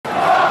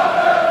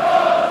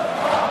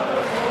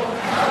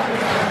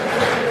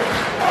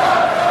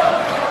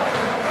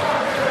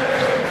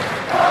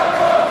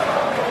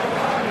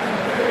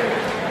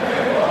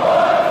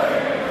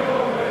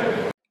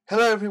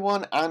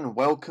and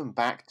welcome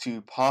back to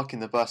Park in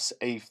the Bus,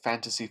 a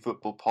fantasy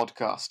football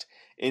podcast.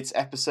 It's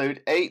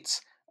episode 8.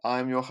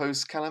 I'm your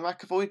host, Callum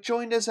McAvoy,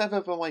 joined as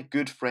ever by my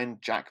good friend,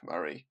 Jack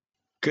Murray.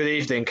 Good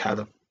evening,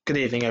 Callum. Good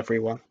evening,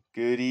 everyone.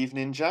 Good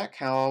evening, Jack.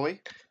 How are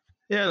we?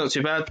 Yeah, not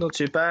too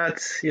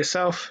bad.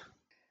 Yourself?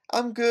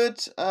 I'm good.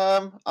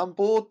 I'm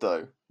bored,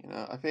 though.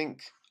 I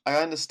think I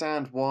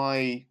understand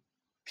why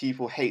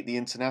people hate the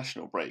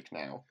international break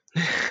now.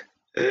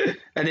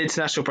 An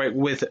international break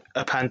with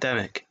a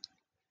pandemic.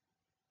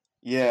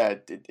 Yeah,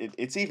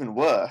 it's even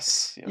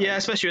worse. Yeah,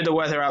 especially with the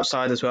weather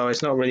outside as well.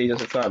 It's not really,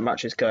 doesn't feel like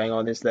much is going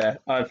on, is there?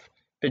 I've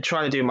been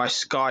trying to do my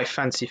Sky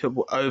Fantasy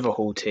Football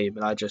overhaul team,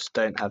 and I just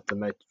don't have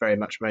very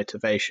much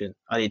motivation.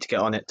 I need to get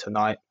on it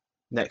tonight,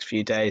 next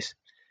few days.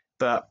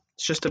 But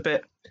it's just a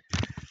bit,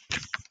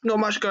 not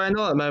much going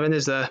on at the moment,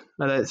 is there?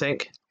 I don't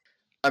think.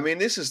 I mean,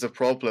 this is the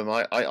problem.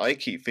 I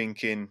keep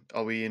thinking,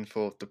 are we in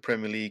for the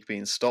Premier League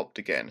being stopped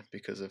again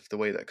because of the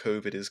way that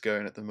COVID is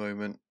going at the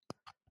moment?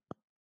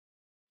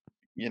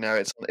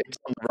 It's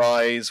on the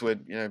rise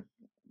with,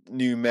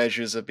 new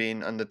measures are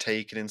being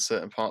undertaken in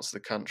certain parts of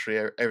the country.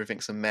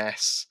 Everything's a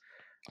mess.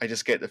 I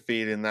just get the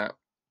feeling that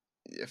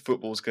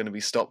football's going to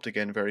be stopped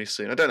again very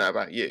soon. I don't know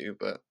about you,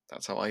 but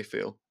that's how I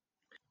feel.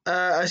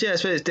 I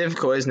suppose it's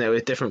difficult, isn't it,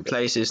 with different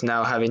places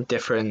now having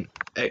different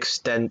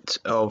extent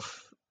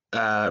of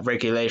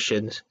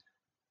regulations.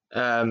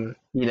 You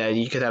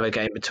could have a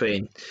game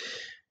between,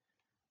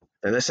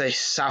 let's say,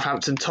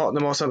 Southampton,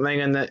 Tottenham or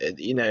something, and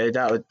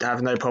that would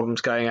have no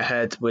problems going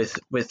ahead with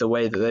the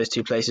way that those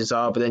two places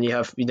are. But then you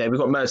have, we've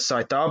got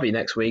Merseyside Derby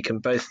next week, and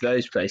both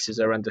those places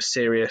are under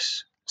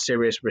serious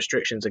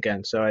restrictions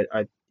again. So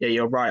yeah,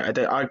 you're right.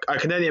 I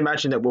can only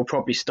imagine that we'll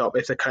probably stop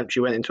if the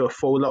country went into a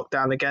full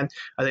lockdown again.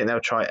 I think they'll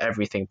try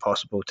everything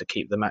possible to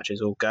keep the matches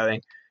all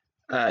going,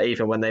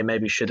 even when they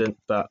maybe shouldn't.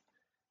 But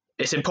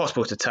it's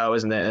impossible to tell,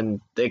 isn't it?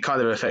 And it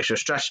kind of affects your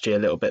strategy a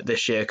little bit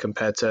this year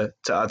compared to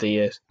other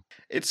years.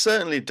 It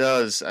certainly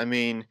does. I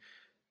mean,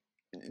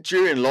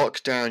 during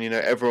lockdown,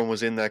 everyone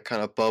was in their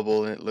kind of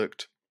bubble and it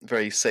looked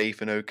very safe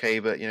and okay.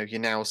 But, you're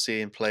now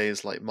seeing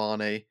players like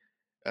Mane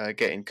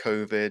getting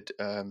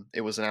COVID.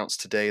 It was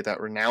announced today that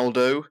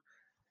Ronaldo,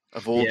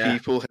 of all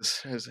people,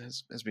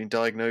 has been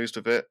diagnosed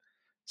with it.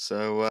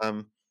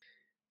 So,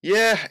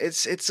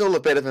 it's all a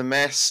bit of a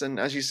mess. And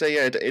as you say,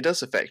 it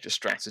does affect your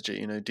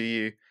strategy.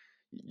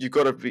 You've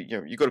got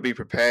to be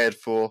prepared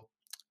for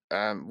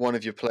one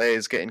of your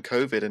players getting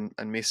COVID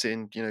and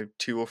missing,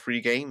 2 or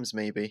 3 games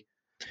maybe.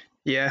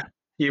 Yeah,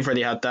 you've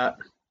already had that.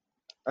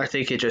 I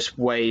think it just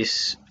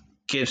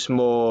gives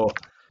more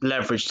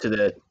leverage to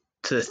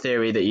the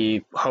theory that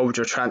you hold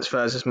your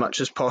transfers as much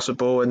as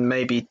possible and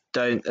maybe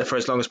don't, for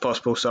as long as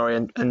possible,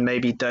 and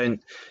maybe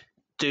don't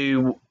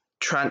do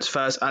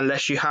transfers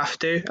unless you have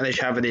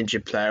an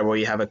injured player or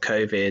you have a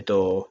COVID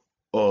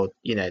or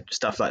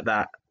stuff like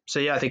that. So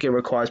yeah, I think it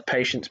requires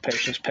patience.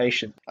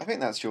 I think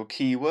that's your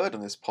key word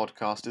on this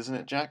podcast, isn't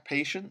it, Jack?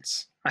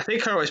 Patience? I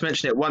think I always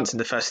mentioned it once in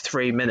the first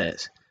 3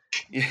 minutes.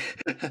 Yeah.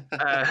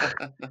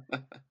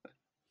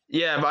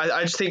 Yeah, but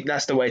I just think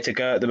that's the way to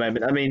go at the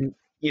moment. I mean,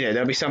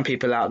 there'll be some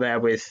people out there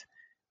with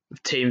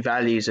team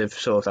values of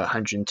sort of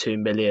 102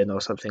 million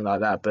or something like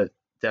that, but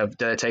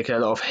they're taking a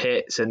lot of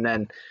hits, and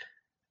then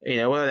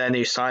one of their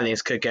new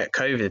signings could get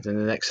COVID in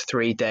the next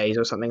 3 days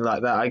or something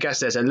like that. I guess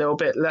there's a little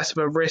bit less of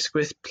a risk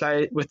with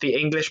the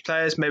English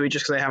players, maybe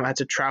just because they haven't had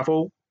to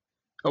travel.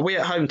 Are we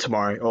at home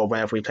tomorrow, or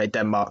whenever we play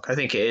Denmark? I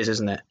think it is,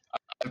 isn't it?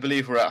 I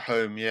believe we're at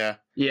home, yeah.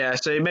 Yeah,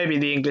 so maybe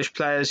the English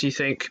players, you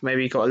think,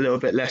 maybe got a little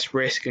bit less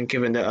risk, and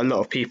given that a lot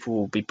of people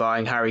will be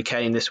buying Harry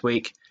Kane this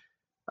week,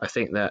 I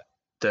think that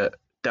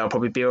they'll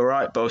probably be all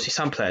right. But obviously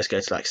some players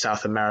go to like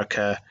South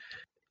America,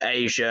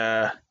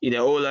 Asia,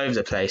 all over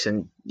the place,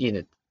 and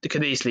they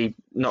could easily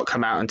not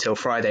come out until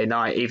Friday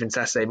night, even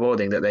Saturday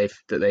morning, that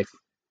they've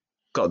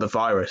got the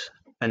virus,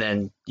 and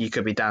then you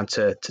could be down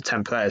to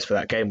 10 players for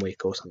that game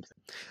week or something.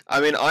 I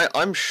mean,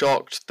 I'm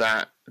shocked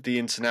that the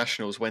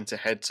internationals went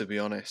ahead, to be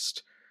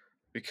honest,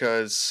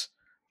 because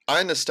I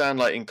understand,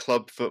 like in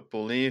club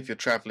football, if you're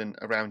traveling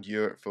around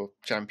Europe for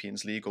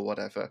Champions League or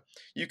whatever,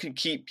 you can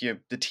keep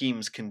the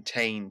teams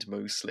contained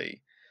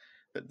mostly,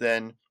 but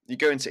then you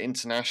go into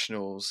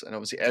internationals and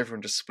obviously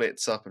everyone just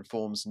splits up and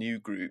forms new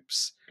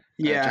groups.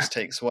 Yeah. It just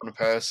takes one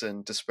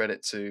person to spread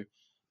it to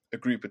a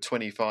group of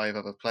 25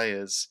 other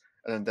players,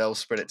 and then they'll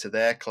spread it to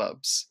their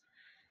clubs.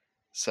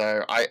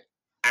 So I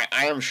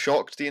am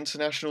shocked the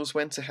internationals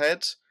went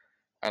ahead,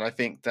 and I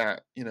think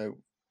that,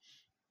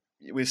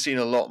 we've seen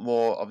a lot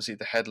more, obviously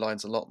the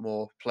headlines, a lot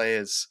more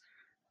players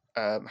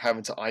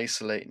having to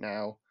isolate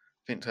now.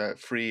 I think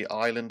 3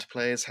 Ireland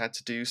players had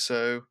to do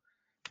so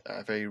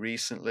very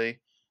recently.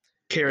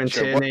 Kieran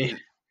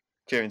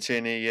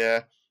Tierney,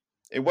 yeah.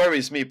 It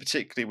worries me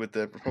particularly with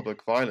the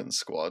Republic of Ireland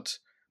squad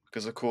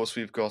because, of course,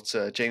 we've got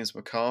James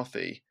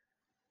McCarthy.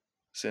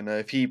 So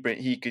if he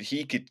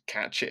could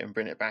catch it and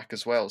bring it back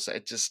as well. So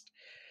it just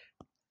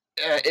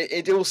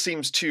it all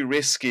seems too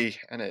risky,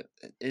 and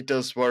it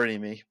does worry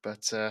me.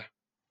 But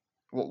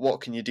what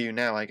can you do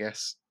now? I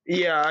guess.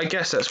 Yeah, I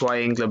guess that's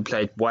why England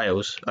played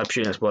Wales. I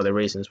presume that's one of the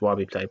reasons why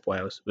we played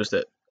Wales, was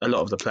that a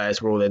lot of the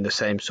players were all in the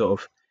same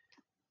sort of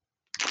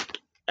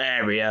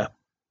area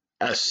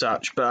as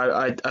such.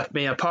 But I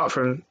mean, apart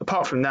from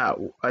that,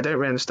 I don't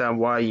really understand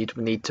why you'd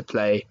need to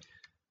play.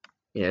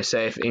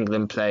 Say if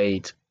England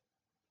played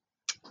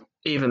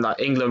even like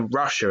England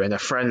Russia in a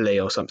friendly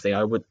or something,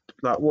 I would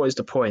like. What is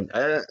the point?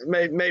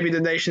 Maybe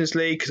the Nations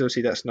League, because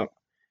obviously that's not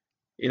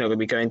you're not going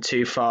to be going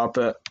too far,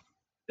 but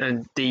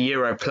and the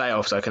Euro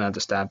playoffs I can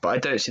understand, but I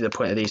don't see the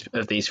point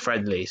of these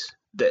friendlies.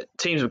 The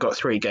teams have got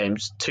 2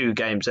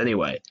 games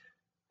anyway.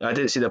 I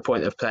didn't see the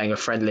point of playing a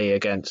friendly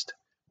against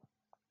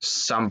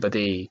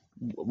somebody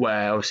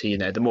where obviously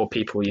the more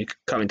people you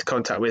come into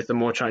contact with, the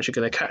more chance you're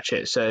going to catch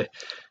it. So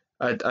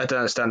I don't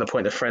understand the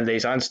point of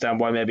friendlies. I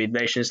understand why maybe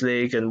Nations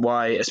League and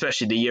why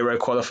especially the Euro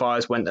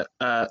qualifiers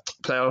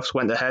playoffs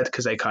went ahead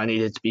because they kind of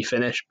needed to be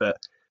finished, but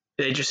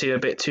they just seem a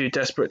bit too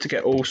desperate to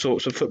get all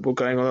sorts of football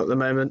going on at the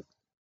moment.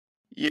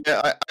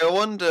 Yeah, I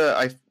wonder.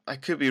 I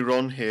could be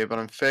wrong here, but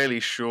I'm fairly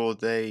sure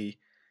they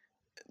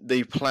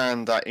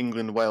planned that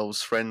England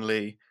Wales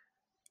friendly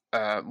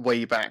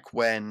way back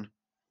when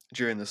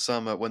during the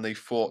summer when they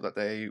thought that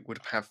they would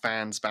have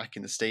fans back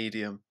in the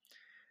stadium,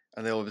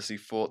 and they obviously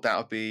thought that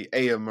would be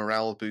a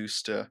morale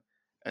booster,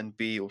 and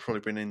B will probably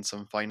bring in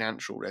some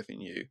financial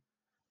revenue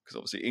because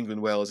obviously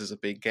England Wales is a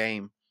big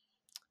game,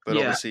 but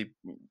Yeah, obviously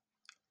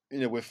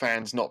with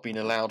fans not being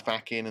allowed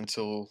back in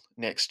until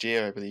next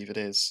year, I believe it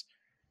is.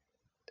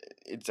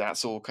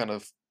 That's all kind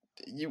of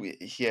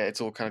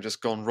it's all kind of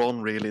just gone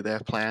wrong, really, their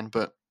plan.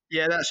 But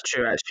yeah, that's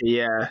true. Actually,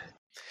 yeah,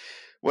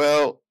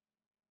 well,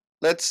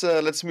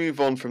 let's move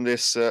on from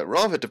this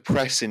rather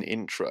depressing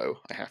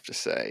intro, I have to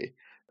say,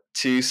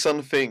 to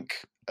something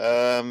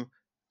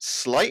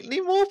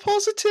slightly more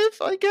positive,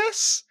 I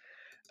guess,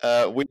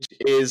 which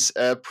is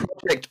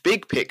Project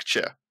Big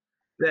Picture.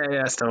 yeah,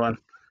 that's the one.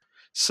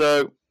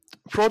 So,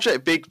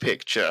 Project Big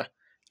Picture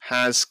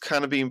has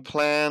kind of been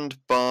planned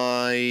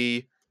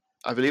by,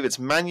 I believe it's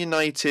Man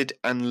United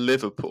and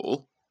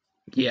Liverpool.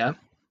 Yeah.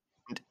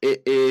 And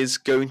it is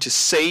going to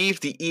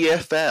save the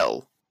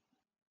EFL,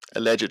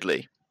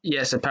 allegedly.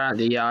 Yes,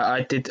 apparently, yeah,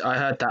 I did. I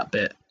heard that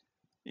bit.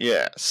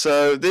 Yeah,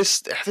 so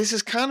this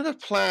is kind of a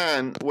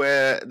plan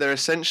where they're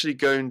essentially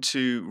going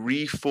to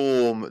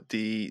reform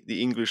the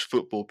English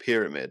football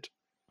pyramid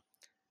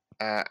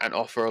and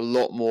offer a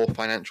lot more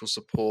financial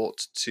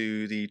support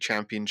to the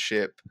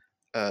Championship,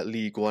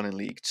 League One, and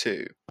League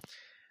Two.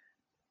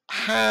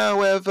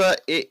 However,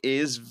 it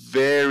is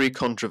very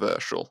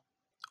controversial,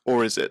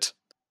 or is it?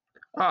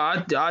 Oh,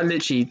 I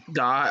literally,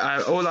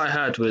 all I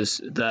heard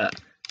was that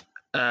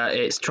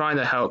it's trying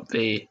to help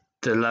the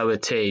lower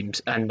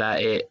teams, and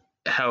that it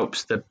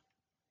helps the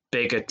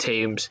bigger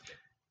teams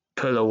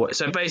pull away.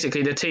 So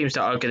basically, the teams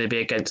that are going to be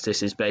against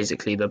this is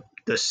basically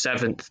the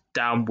seventh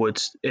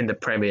downwards in the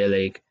Premier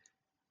League,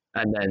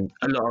 and then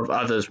a lot of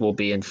others will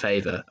be in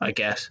favour. I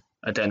guess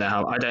I don't know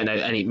how. I don't know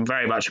any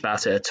very much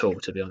about it at all,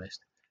 to be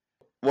honest.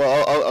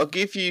 Well, I'll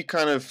give you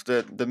kind of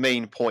the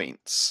main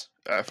points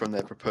from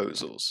their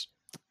proposals.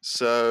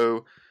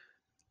 So,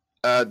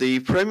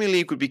 the Premier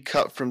League would be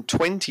cut from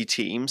 20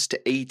 teams to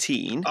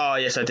 18. Oh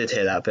yes, I did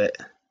hear that bit.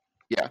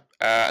 Yeah,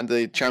 and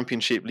the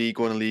Championship, League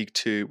One, and League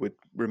Two would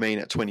remain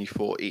at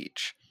 24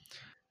 each.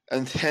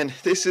 And then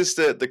this is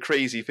the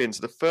crazy thing.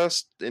 So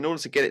in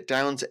order to get it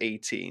down to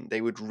 18,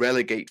 they would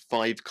relegate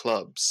 5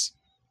 clubs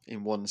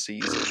in one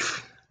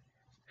season.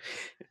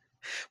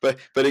 but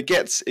it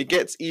gets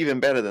even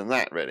better than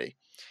that, really.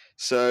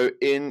 So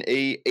in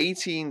a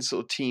 18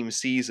 sort of team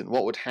season,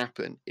 what would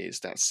happen is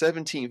that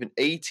 17th and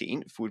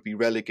 18th would be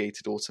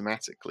relegated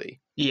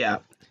automatically. Yeah.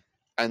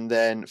 And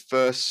then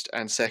first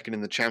and second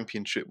in the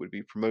Championship would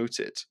be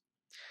promoted.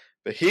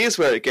 But here's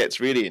where it gets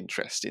really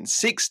interesting.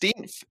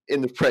 16th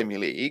in the Premier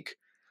League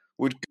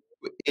would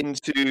go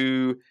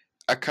into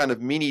a kind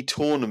of mini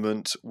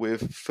tournament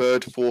with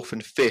third, fourth,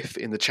 and fifth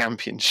in the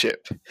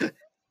Championship.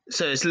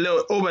 So it's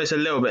almost a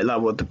little bit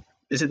like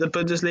is it the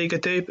Bundesliga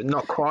do, but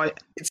not quite.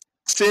 It's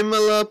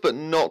similar, but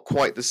not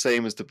quite the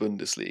same as the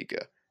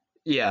Bundesliga.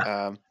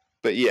 Yeah.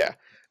 But yeah.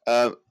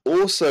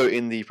 Also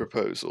in the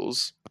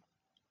proposals,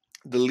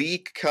 the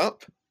League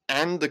Cup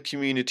and the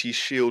Community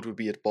Shield would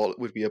be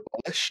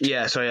abolished.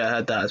 Yeah, sorry, I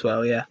heard that as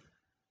well, yeah.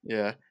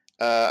 Yeah.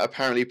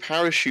 Apparently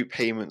parachute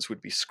payments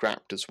would be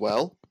scrapped as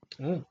well.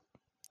 Mm.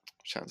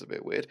 Sounds a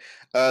bit weird.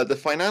 The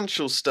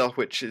financial stuff,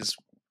 which is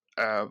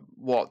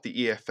what the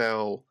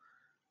EFL...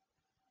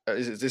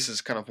 this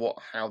is kind of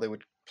how they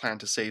would plan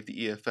to save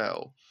the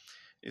EFL,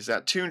 is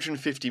that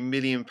 £250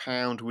 million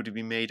would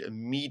be made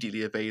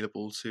immediately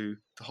available to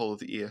the whole of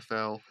the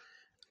EFL,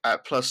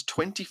 plus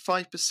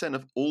 25%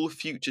 of all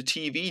future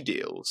TV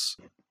deals.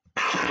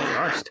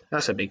 Christ,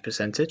 that's a big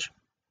percentage.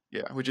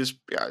 Yeah,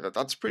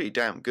 that's pretty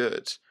damn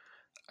good.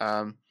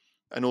 And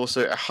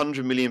also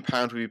 £100 million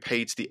would be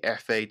paid to the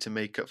FA to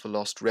make up for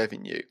lost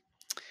revenue.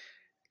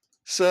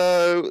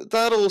 So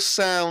that all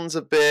sounds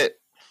a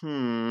bit,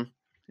 in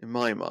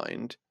my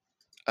mind.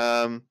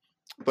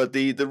 But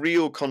the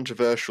real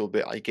controversial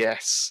bit, I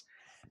guess,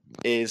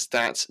 is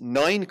that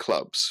 9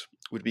 clubs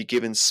would be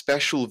given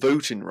special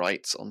voting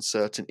rights on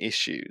certain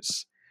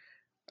issues.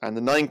 And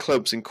the 9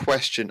 clubs in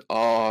question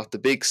are the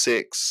Big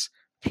Six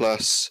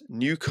plus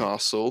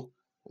Newcastle,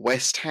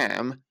 West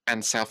Ham,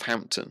 and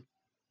Southampton.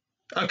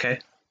 Okay.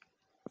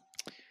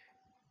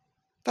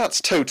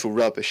 That's total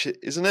rubbish,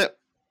 isn't it?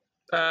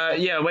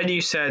 Yeah, when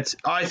you said,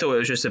 I thought it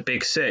was just a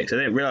Big Six. I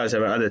didn't realise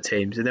there were other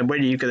teams. And then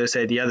when you were going to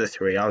say the other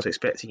 3, I was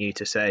expecting you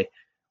to say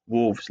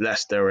Wolves,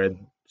 Leicester,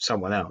 and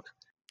someone else.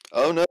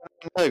 Oh, no,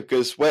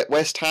 because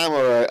West Ham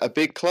are a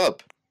big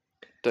club.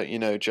 Don't you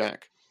know,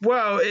 Jack?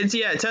 Well, in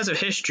terms of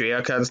history,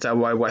 I can understand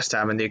why West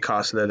Ham and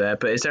Newcastle are there,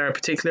 but is there a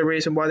particular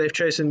reason why they've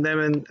chosen them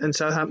and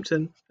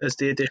Southampton as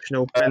the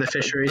additional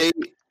beneficiaries?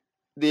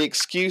 The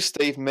excuse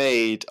they've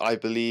made, I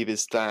believe,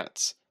 is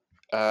that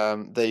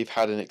they've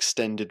had an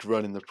extended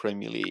run in the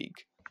Premier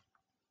League.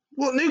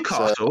 What,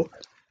 Newcastle?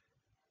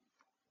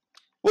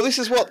 Well, this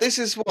is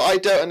what I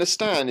don't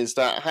understand, is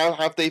that how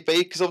have they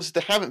based, because obviously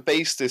they haven't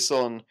based this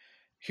on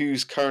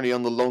who's currently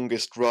on the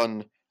longest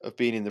run of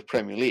being in the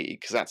Premier League,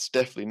 because that's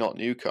definitely not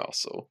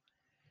Newcastle.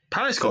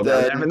 Palace got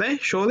that, haven't they?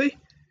 Surely,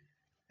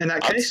 in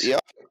that case. Yeah,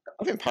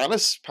 I think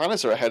Palace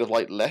are ahead of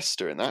like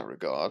Leicester in that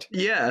regard.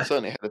 Yeah,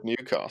 certainly ahead of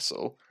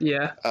Newcastle.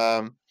 Yeah.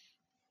 I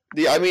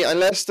mean,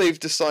 unless they've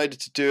decided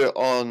to do it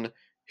on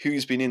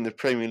who's been in the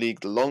Premier League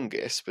the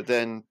longest, but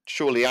then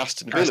surely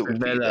Aston Villa would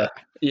be there.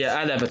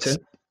 Yeah, and Everton.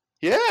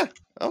 Yeah.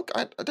 Oh,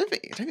 I don't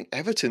think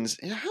Everton's.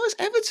 How is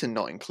Everton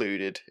not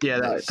included? Yeah,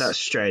 that's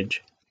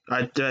strange.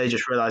 I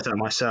just realised that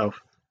myself.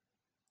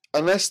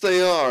 Unless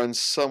they are, and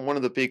one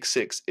of the Big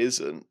Six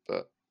isn't.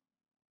 But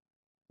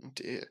oh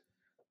dear,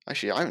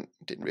 actually, I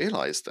didn't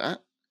realise that.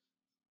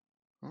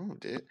 Oh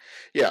dear.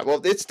 Yeah. Well,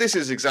 this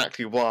is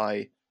exactly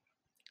why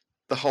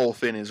the whole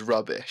thing is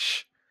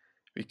rubbish,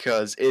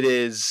 because it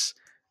is.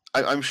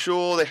 I'm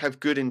sure they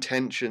have good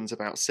intentions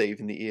about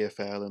saving the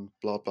EFL and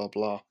blah blah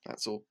blah.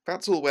 That's all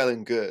well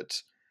and good,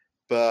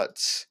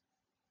 but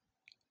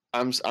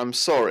I'm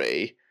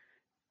sorry.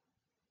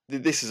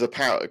 This is a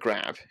power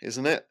grab,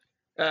 isn't it?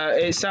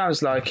 It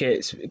sounds like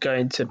it's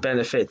going to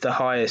benefit the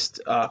highest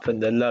up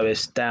and the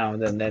lowest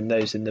down, and then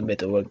those in the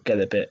middle will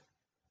get a bit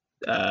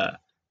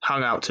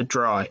hung out to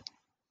dry,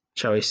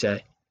 shall we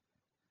say?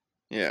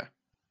 Yeah.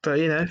 But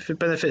if it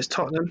benefits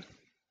Tottenham,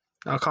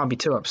 I can't be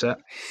too upset.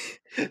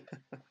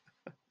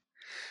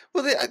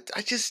 Well,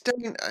 I just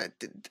don't.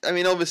 I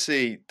mean,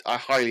 obviously, I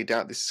highly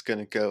doubt this is going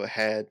to go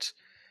ahead.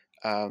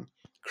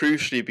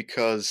 Crucially,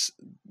 because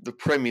the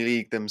Premier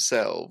League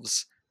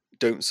themselves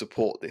don't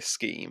support this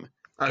scheme.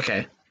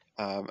 Okay.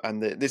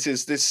 And this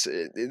is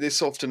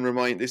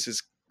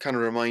kind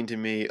of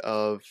reminding me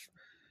of,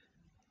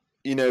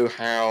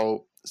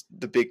 how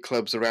the big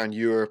clubs around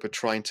Europe are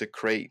trying to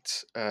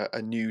create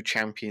a new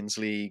Champions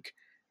League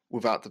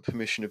without the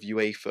permission of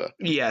UEFA.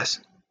 Yes.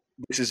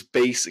 This is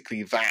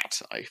basically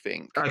that, I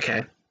think.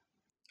 Okay.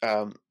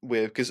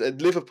 Because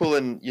Liverpool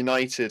and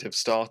United have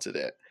started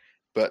it,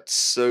 but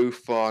so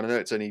far, and I know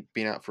it's only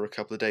been out for a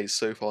couple of days,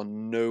 so far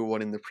no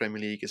one in the Premier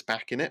League is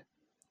backing it.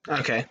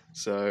 Okay.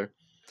 So,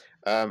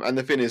 and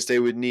the thing is, they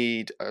would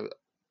need,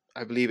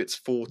 I believe it's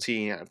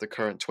 14 out of the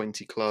current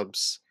 20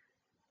 clubs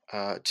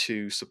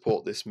to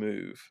support this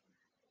move.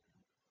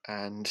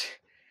 And,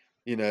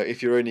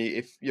 if you're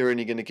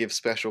only going to give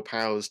special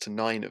powers to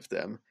 9 of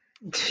them,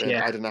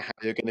 then I don't know how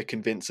you're going to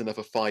convince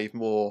another 5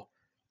 more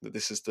that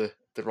this is the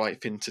right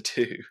thing to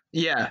do.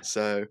 Yeah.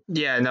 So.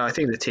 Yeah, no, I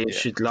think the teams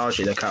should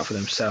largely look out for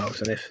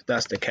themselves, and if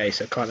that's the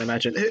case, I can't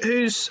imagine.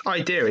 Whose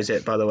idea is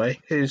it, by the way?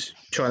 Who's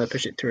trying to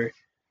push it through?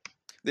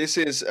 This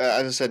is,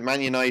 as I said,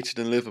 Man United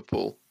and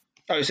Liverpool.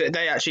 Oh, so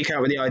they actually came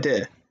up with the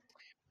idea?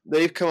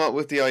 They've come up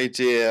with the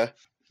idea.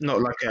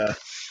 Not like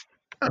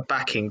a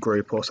backing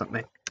group or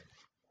something?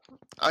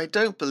 I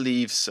don't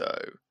believe so.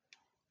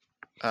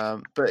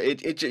 But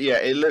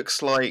it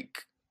looks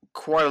like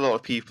quite a lot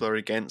of people are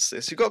against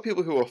this. You've got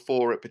people who are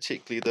for it,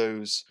 particularly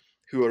those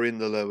who are in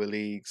the lower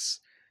leagues,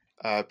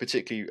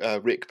 particularly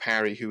Rick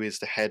Parry, who is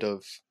the head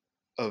of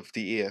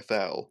the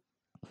EFL.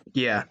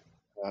 Yeah.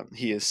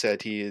 He has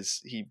said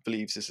he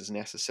believes this is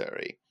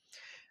necessary.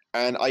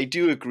 And I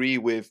do agree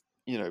with,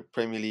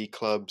 Premier League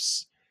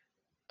clubs,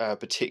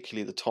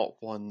 particularly the top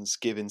ones,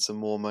 giving some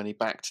more money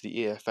back to the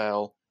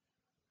EFL.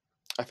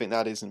 I think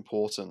that is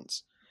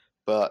important.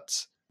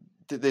 But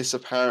this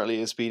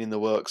apparently has been in the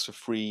works for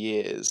 3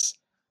 years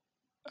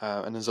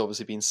and has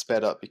obviously been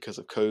sped up because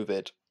of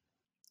COVID.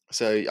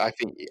 So I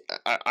think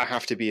I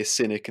have to be a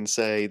cynic and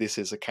say this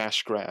is a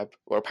cash grab,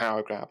 or a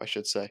power grab, I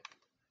should say.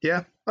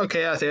 Yeah.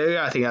 Okay. I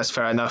think that's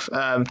fair enough.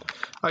 I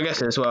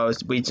guess as well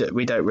as we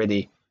don't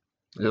really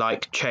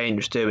like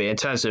change, do we? In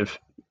terms of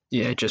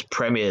just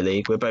Premier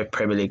League, we're both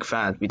Premier League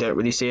fans. We don't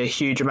really see a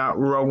huge amount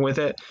wrong with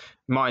it,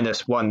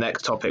 minus one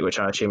next topic, which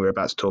I assume we're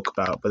about to talk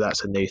about, but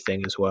that's a new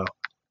thing as well.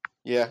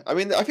 Yeah, I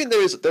mean, I think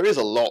there is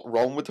a lot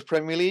wrong with the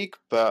Premier League,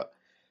 but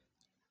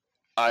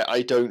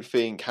I don't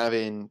think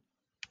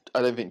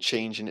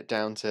changing it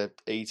down to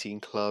 18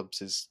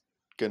 clubs is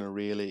going to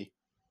really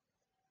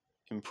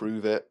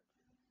improve it.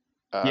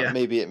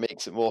 Maybe it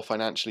makes it more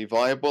financially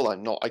viable.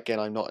 I'm not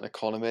an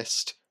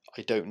economist.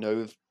 I don't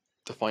know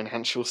the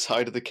financial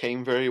side of the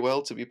game very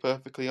well, to be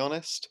perfectly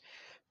honest.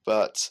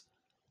 But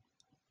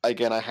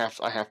again, I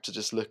have to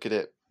just look at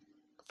it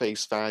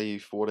face value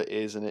for what it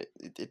is, and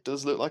it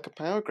does look like a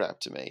power grab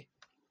to me.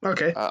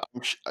 Okay.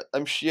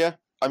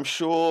 I'm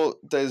sure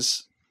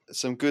there's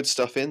some good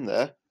stuff in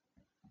there,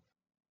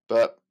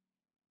 but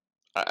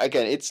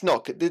again, it's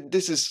not.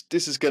 This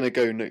is going to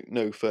go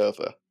no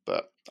further.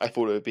 But I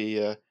thought it would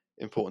be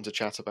important to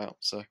chat about.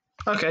 So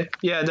Okay.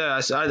 Yeah, no,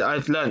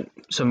 I've learned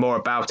some more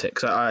about it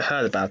because I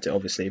heard about it,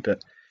 obviously,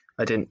 but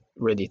I didn't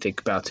really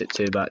think about it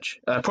too much.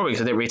 Probably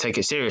because I didn't really take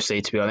it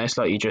seriously, to be honest.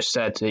 Like you just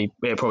said, it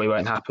probably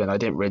won't happen. I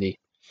didn't really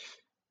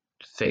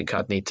think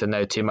I'd need to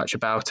know too much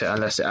about it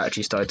unless it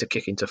actually started to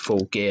kick into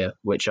full gear,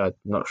 which I'm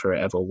not sure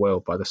it ever will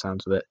by the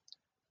sounds of it.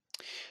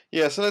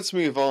 yeah, so let's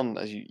move on.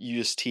 As you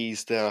just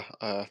teased there,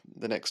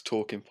 the next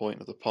talking point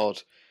of the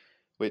pod,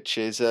 which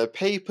is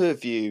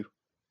pay-per-view.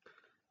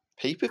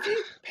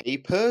 Pay-per-view?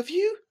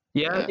 Pay-per-view?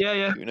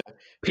 Yeah.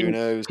 Who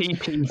knows?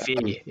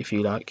 PPV, if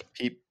you like.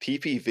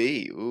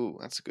 PPV. Ooh,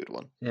 that's a good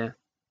one. Yeah.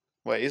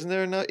 Wait, isn't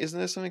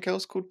there something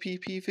else called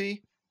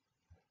PPV?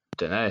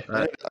 Don't know.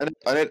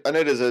 I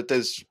know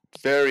there's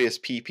various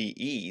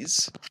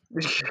PPEs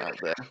out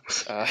there.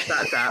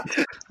 That's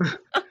that.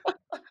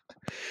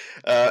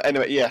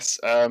 Anyway, yes.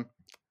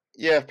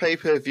 Yeah,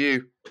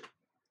 pay-per-view.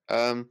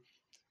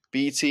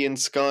 BT and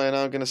Sky are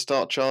now going to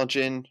start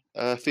charging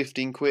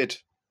 15 quid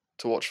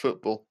to watch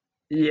football.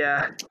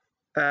 Yeah.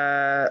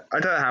 I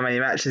don't know how many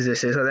matches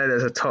this is. I know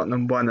there's a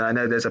Tottenham one. And I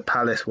know there's a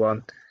Palace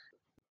one.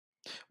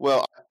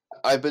 Well,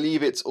 I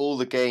believe it's all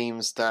the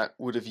games that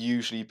would have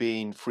usually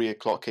been 3:00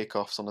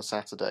 kickoffs on a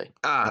Saturday.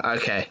 Ah,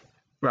 okay.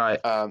 Right.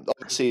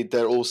 Obviously,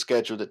 they're all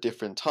scheduled at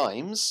different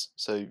times,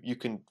 so you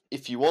can,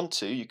 if you want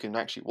to, you can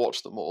actually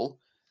watch them all.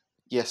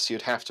 Yes,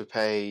 you'd have to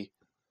pay,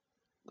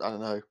 I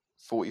don't know,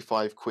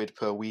 45 quid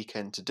per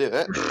weekend to do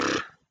it.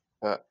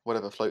 But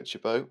whatever floats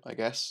your boat, I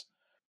guess.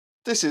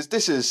 This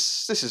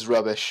is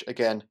rubbish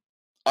again.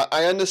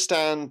 I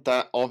understand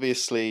that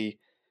obviously,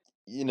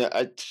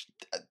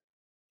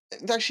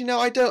 actually no,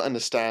 I don't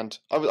understand.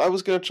 I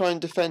was going to try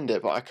and defend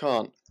it, but I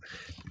can't.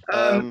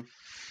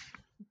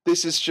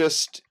 This is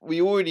just,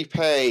 we already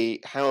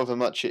pay however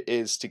much it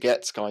is to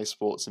get Sky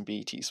Sports and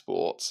BT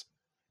Sports,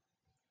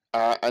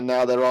 and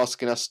now they're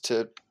asking us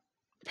to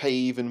pay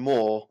even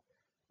more.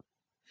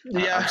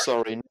 Yeah. I'm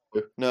sorry,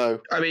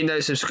 no. I mean,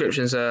 those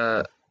subscriptions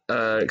are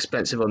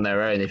expensive on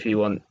their own. If you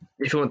want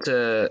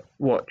to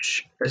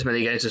watch as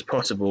many games as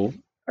possible,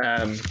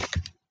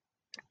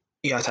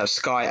 you have to have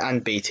Sky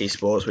and BT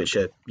Sports, which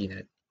are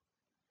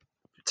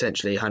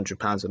potentially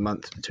 £100 a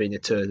month between the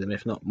two of them,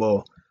 if not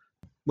more,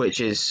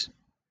 which is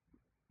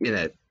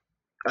a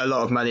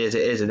lot of money as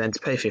it is, and then to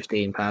pay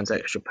 £15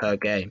 extra per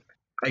game.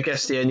 I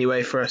guess the only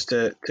way for us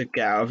to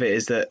get out of it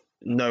is that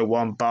no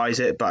one buys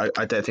it, but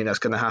I don't think that's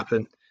going to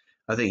happen.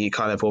 I think you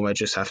kind of almost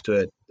just have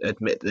to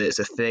admit that it's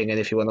a thing, and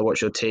if you want to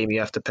watch your team,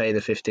 you have to pay the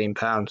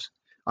 £15.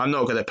 I'm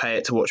not going to pay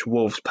it to watch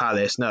Wolves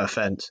Palace, no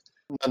offence.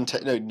 None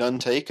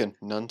taken.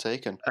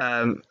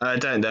 I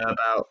don't know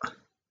about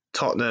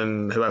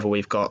Tottenham, whoever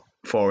we've got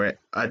for it.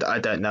 I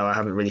don't know. I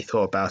haven't really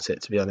thought about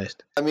it, to be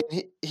honest. I mean,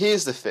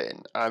 here's the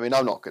thing. I mean,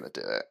 I'm not going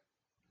to do it.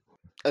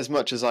 As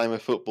much as I'm a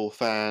football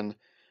fan,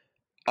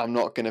 I'm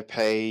not going to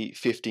pay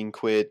 15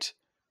 quid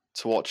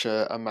to watch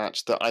a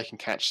match that I can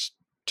catch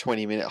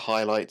 20-minute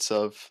highlights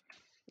of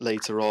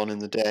later on in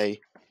the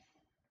day.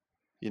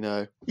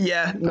 Yeah,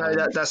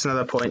 no, that's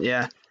another point,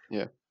 yeah.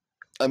 Yeah.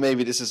 And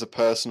maybe this is a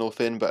personal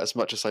thing, but as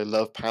much as I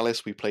love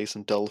Palace, we play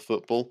some dull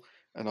football,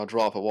 and I'd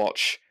rather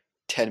watch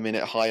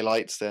 10-minute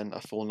highlights than a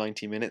full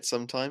 90 minutes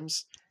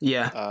sometimes.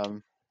 Yeah.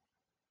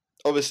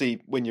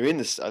 Obviously, when you're in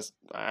this, as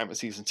I am a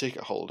season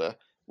ticket holder,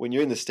 when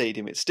you're in the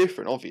stadium, it's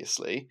different,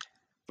 obviously.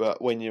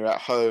 But when you're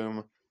at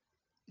home,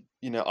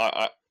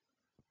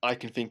 I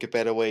can think of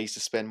better ways to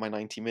spend my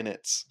 90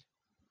 minutes.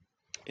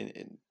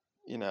 I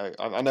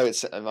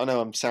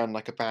know I'm sounding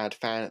like a bad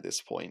fan at this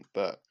point,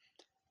 but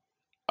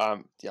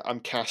I'm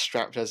cash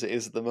strapped as it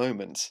is at the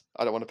moment.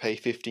 I don't want to pay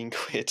 15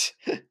 quid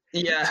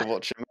to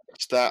watch a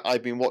match that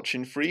I've been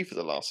watching free for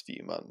the last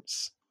few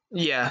months.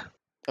 Yeah.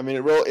 I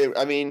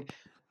mean,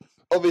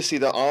 obviously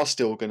there are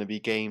still going to be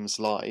games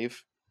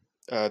live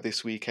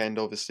this weekend.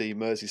 Obviously,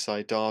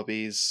 Merseyside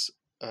derbies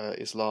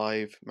is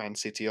live. Man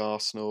City,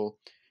 Arsenal,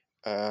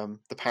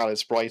 the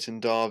Palace Brighton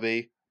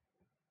derby,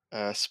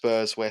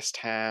 Spurs West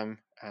Ham,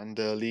 and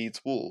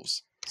Leeds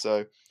Wolves.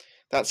 So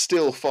that's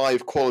still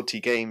 5 quality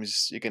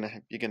games you're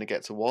gonna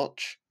get to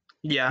watch.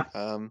 Yeah.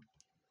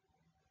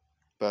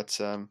 But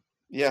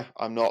yeah,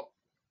 I'm not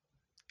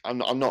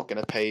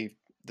gonna pay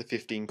the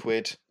 15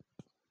 quid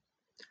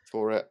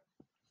for it,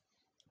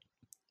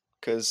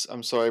 because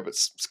I'm sorry, but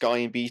Sky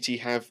and BT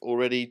have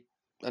already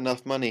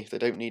enough money. They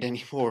don't need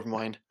any more of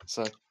mine.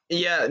 So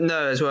yeah,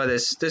 no, as well.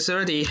 There's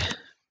already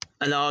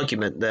an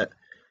argument that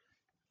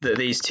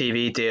these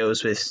TV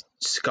deals with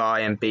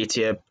Sky and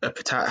BT are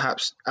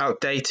perhaps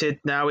outdated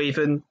now.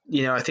 Even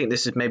I think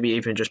this has maybe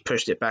even just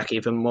pushed it back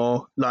even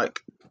more.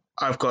 Like,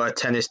 I've got a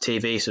Tennis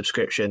TV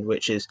subscription,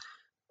 which is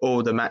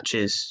all the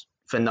matches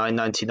for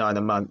 $9.99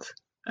 a month,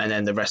 and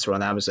then the rest are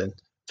on Amazon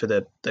for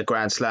the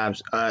Grand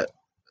Slams.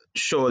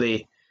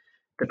 Surely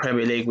the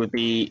Premier League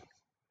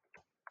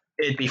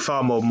it'd be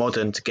far more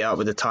modern to get up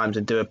with the times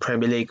and do a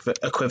Premier League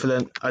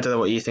equivalent. I don't know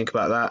what you think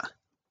about that.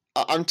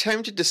 I'm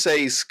tempted to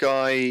say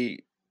Sky.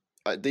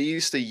 They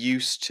used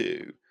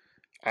to.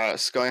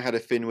 Sky had a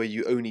thing where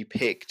you only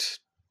picked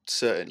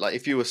certain, like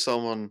if you were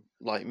someone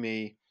like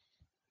me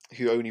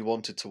who only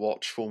wanted to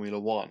watch Formula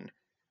One,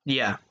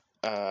 Yeah,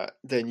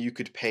 then you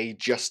could pay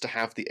just to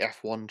have the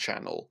F1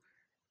 channel,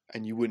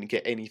 and you wouldn't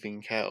get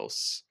anything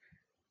else.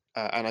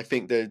 And I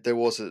think there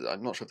was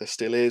I'm not sure if there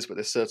still is, but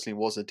there certainly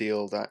was a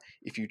deal that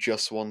if you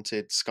just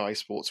wanted Sky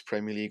Sports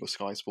Premier League or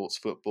Sky Sports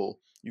Football,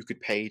 you could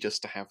pay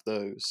just to have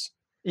those.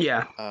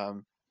 yeah,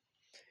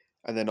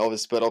 And then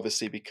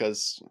obviously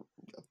because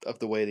of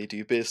the way they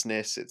do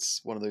business,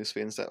 it's one of those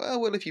things that, oh,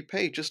 well, if you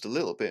pay just a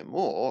little bit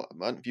more a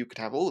month, you could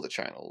have all the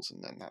channels,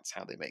 and then that's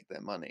how they make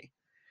their money.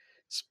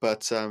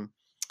 But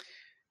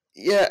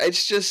yeah,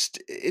 it's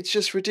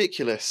just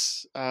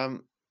ridiculous.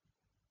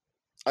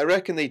 I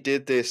reckon they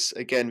did this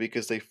again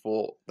because they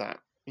thought that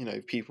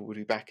people would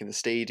be back in the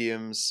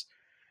stadiums,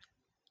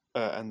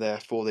 and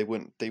therefore they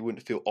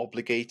wouldn't feel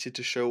obligated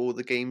to show all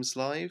the games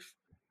live.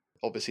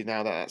 Obviously,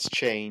 now that that's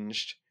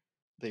changed,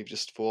 they've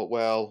just thought,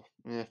 well,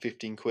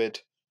 15 quid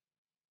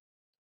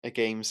a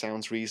game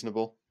sounds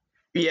reasonable.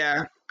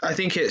 yeah. I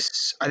think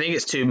it's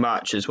too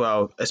much as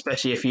well,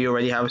 especially if you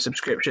already have a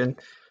subscription.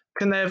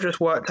 Can they have just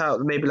worked out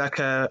maybe like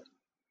a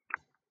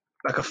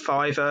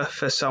fiver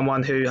for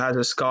someone who has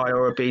a Sky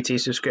or a BT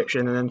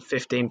subscription, and then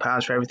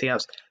 £15 for everything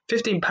else?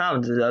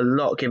 £15 is a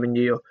lot, given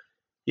you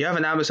have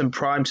an Amazon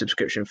Prime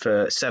subscription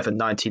for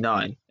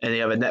 $7.99, and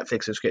you have a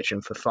Netflix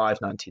subscription for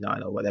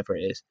 $5.99 or whatever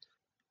it is,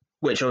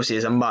 which obviously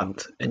is a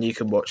month, and you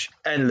can watch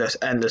endless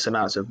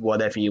amounts of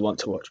whatever you want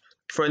to watch.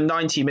 For a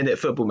 90-minute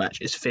football match,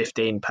 it's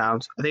 £15.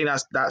 I think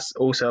that's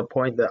also a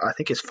point that I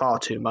think is far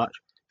too much.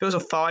 If it was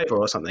a fiver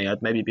or something,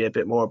 I'd maybe be a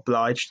bit more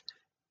obliged.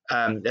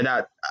 And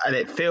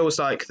it feels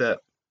like that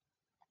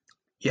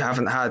you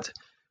haven't had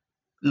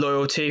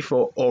loyalty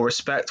or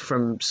respect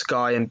from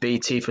Sky and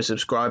BT for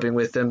subscribing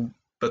with them,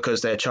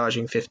 because they're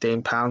charging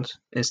 £15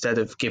 instead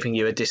of giving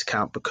you a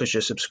discount because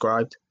you're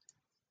subscribed,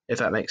 if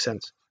that makes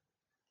sense.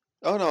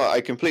 Oh no,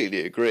 I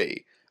completely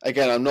agree.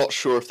 Again, I'm not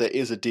sure if there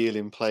is a deal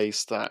in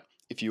place that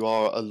if you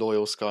are a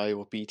loyal Sky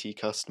or BT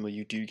customer,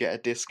 you do get a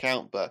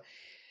discount, but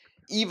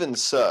even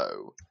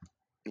so,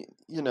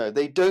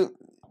 they don't.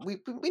 We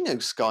know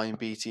Sky and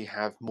BT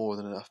have more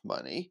than enough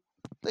money.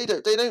 They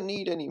don't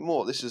need any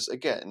more. This is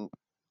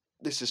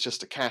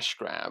just a cash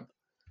grab.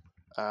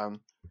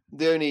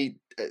 The only,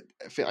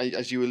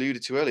 as you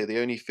alluded to earlier, the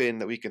only thing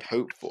that we can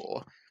hope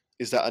for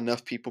is that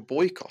enough people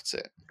boycott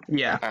it.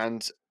 Yeah.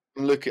 And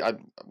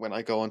when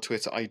I go on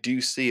Twitter, I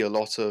do see a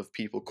lot of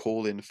people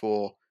calling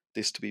for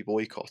this to be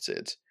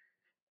boycotted.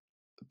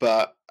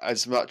 But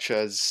as much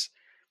as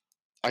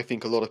I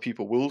think a lot of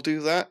people will do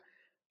that,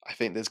 I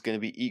think there's going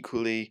to be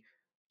equally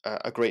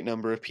a great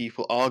number of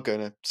people are going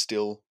to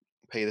still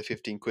pay the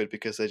 15 quid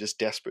because they're just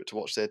desperate to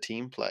watch their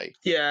team play.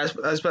 Yeah,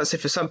 I was about to say,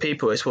 for some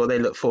people, it's what they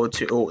look forward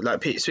to, or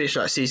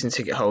especially like season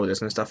ticket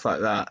holders and stuff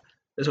like that.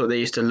 It's what they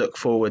used to look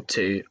forward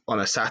to on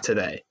a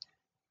Saturday,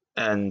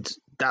 and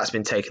that's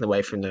been taken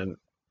away from them.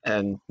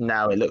 And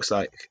now it looks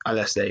like,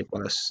 unless they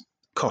want to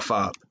cough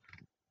up,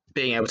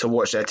 being able to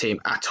watch their team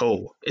at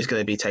all is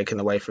going to be taken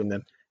away from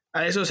them.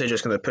 And it's also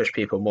just going to push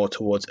people more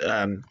towards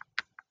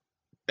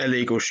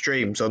illegal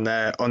streams on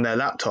their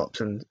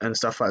laptops and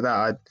stuff like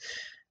that.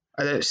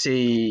 I don't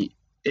see.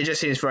 It just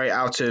seems very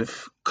out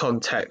of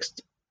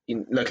context,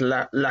 like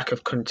a lack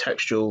of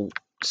contextual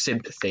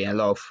sympathy and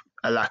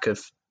a lack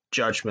of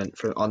judgment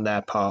on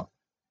their part.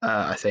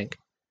 I think.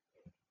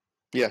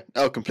 Yeah.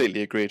 Oh,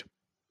 completely agreed.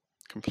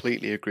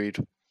 Completely agreed.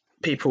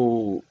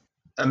 People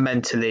are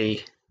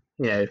mentally,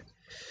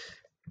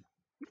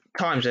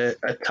 times are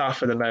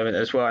tough at the moment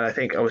as well, and I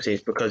think obviously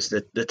it's because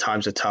the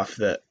times are tough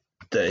that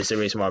is the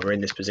reason why we're in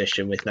this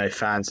position with no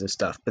fans and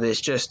stuff. But it's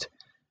just,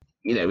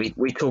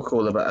 we talk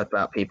all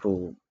about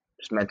people's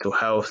mental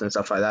health and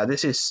stuff like that.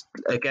 This is,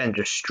 again,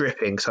 just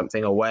stripping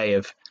something away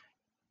of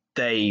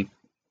they,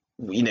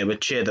 would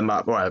cheer them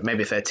up. Well,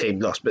 maybe if their team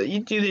lost, but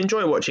you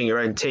enjoy watching your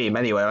own team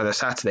anyway on a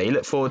Saturday. You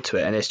look forward to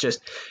it, and it's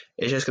just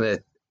going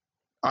to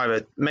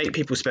either make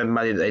people spend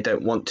money that they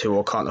don't want to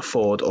or can't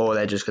afford, or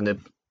they're just going to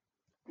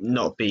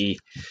not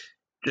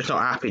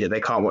happy that they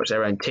can't watch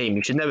their own team.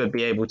 You should never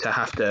be able to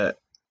have to,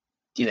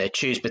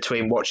 choose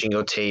between watching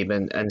your team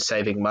and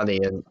saving money,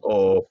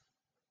 or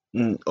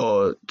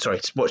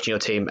watching your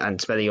team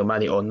and spending your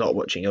money, or not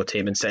watching your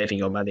team and saving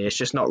your money. It's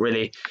just not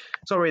really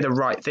the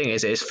right thing,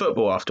 is it? It's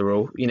football after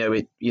all,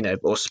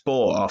 or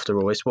sport after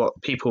all. It's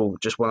what people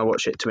just want to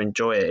watch it to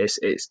enjoy it.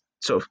 It's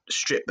sort of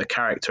stripped the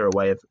character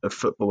away of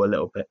football a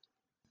little bit.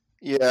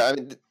 Yeah, I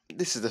mean,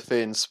 this is the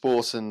thing.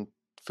 Sport and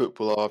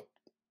football are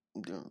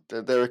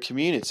they're a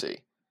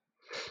community.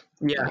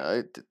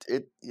 Yeah.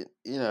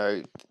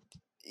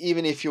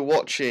 Even if you're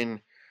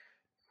watching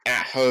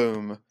at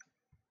home,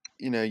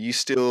 there's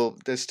still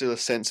a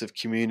sense of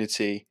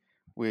community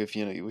with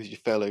with your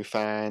fellow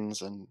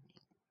fans and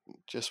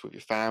just with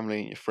your family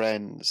and your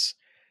friends,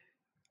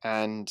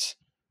 and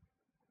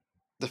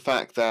the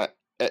fact that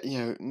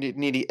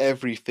nearly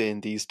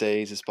everything these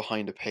days is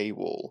behind a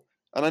paywall.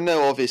 And I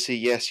know, obviously,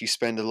 yes, you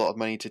spend a lot of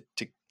money to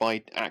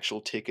buy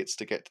actual tickets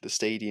to get to the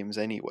stadiums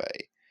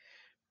anyway,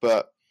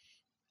 but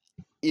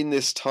in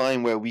this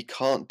time where we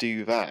can't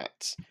do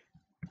that,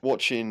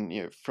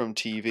 watching from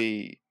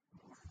TV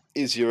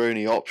is your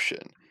only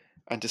option,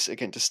 and to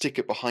stick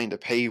it behind a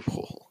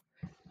paywall,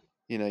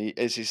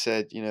 as you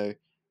said,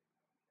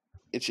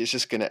 it's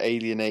just going to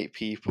alienate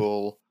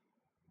people,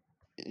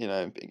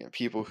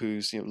 people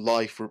whose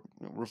life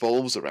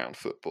revolves around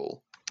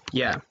football.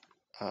 Yeah.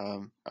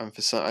 And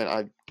for some,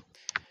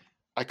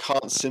 I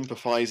can't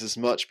sympathise as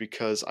much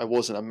because I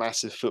wasn't a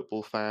massive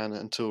football fan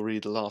until really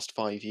the last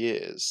 5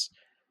 years.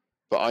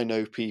 But I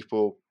know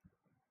people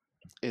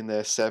in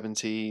their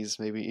 70s,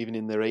 maybe even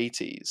in their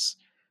 80s,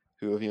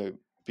 who have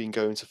been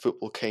going to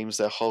football games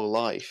their whole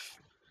life,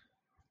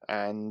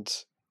 and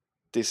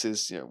this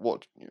is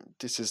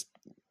this is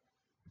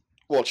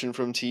watching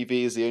from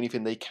TV is the only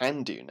thing they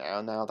can do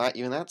now. Now that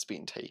even that's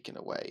been taken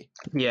away.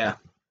 Yeah.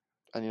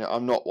 And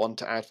I'm not one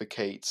to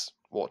advocate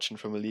watching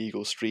from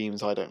illegal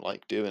streams. I don't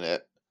like doing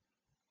it,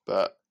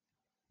 but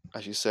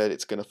as you said,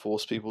 it's going to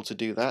force people to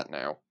do that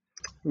now.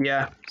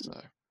 Yeah.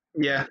 So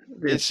yeah,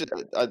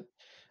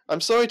 I'm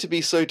sorry to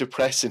be so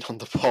depressing on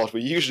the pod. We're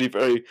usually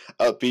very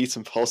upbeat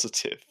and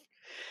positive,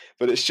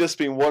 but it's just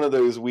been one of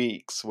those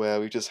weeks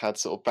where we've just had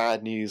sort of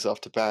bad news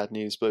after bad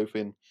news, both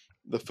in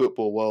the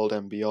football world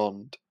and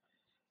beyond.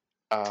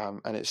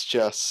 And it's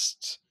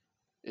just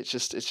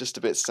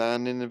a bit sad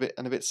and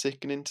a bit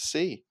sickening to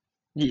see.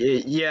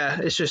 Yeah,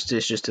 it's just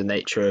the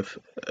nature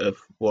of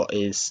what it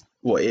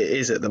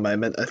is at the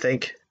moment, I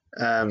think.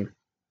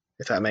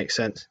 If that makes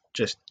sense,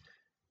 just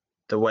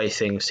the way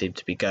things seem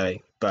to be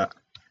going. But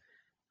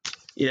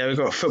we've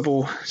got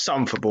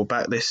some football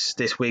back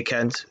this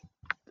weekend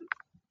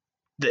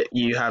that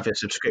you have a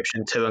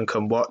subscription to and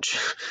can watch.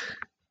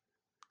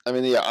 I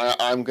mean, yeah,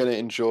 I'm going to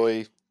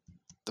enjoy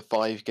the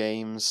 5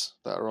 games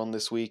that are on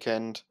this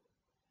weekend,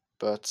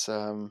 but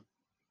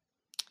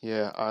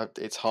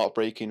it's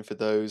heartbreaking for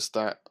those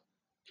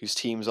whose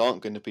teams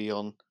aren't going to be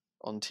on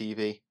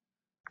TV.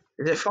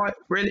 Is it 5?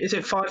 Really? Is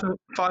it 5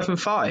 and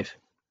 5?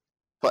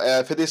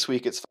 But for this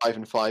week, it's 5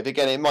 and 5.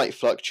 Again, it might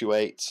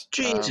fluctuate.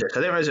 Jesus,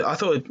 I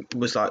thought it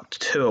was like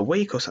 2 a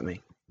week or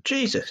something.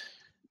 Jesus,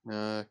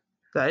 no,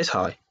 that is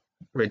high,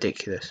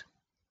 ridiculous.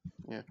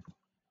 Yeah,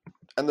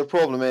 and the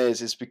problem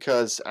is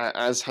because,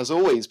 as has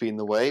always been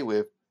the way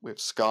with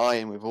Sky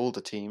and with all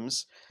the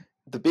teams,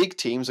 the big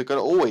teams are going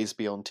to always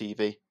be on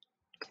TV.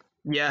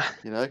 Yeah,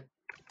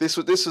 this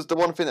was the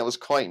one thing that was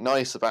quite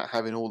nice about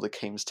having all the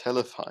games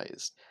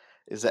televised,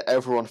 is that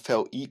everyone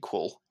felt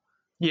equal.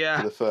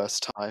 Yeah. For the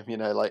first time,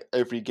 like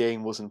every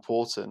game was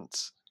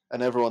important,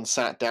 and everyone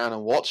sat down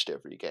and watched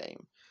every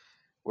game.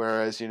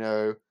 Whereas,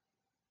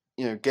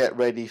 get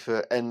ready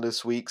for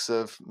endless weeks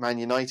of Man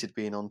United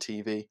being on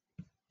TV.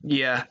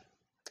 Yeah.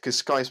 Because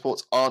Sky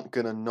Sports aren't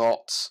going to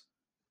not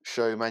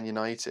show Man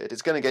United.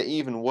 It's going to get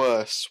even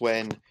worse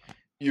when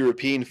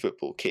European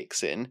football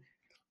kicks in,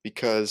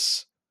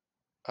 because,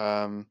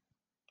 I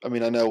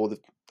know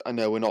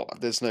we're not.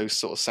 There's no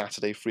sort of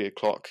Saturday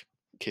 3:00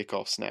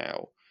 kickoffs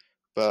now,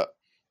 but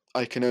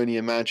I can only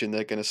imagine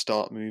they're going to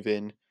start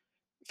moving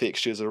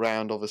fixtures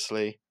around,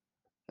 obviously,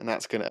 and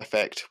that's going to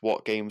affect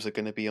what games are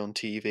going to be on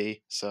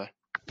TV. So,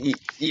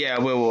 yeah,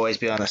 we'll always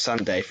be on a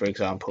Sunday, for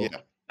example. Yeah.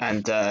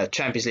 And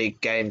Champions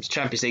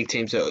League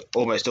teams are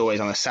almost always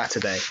on a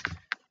Saturday.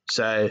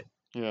 So,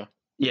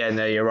 yeah,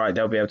 no, you're right.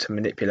 They'll be able to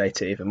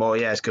manipulate it even more.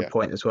 Yeah, it's a good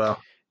point as well.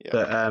 Yeah.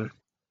 But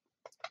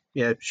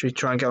should we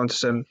try and get onto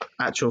some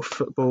actual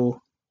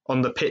football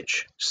on the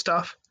pitch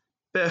stuff?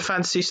 Bit of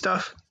fantasy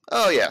stuff.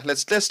 Oh yeah,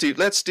 let's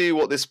do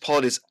what this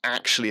pod is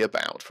actually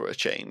about for a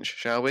change,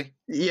 shall we?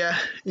 Yeah.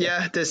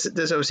 There's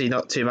obviously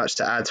not too much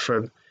to add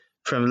from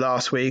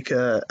last week,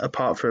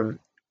 apart from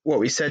what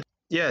we said.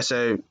 Yeah.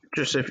 So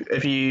just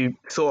have you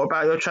thought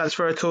about your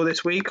transfer at all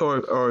this week,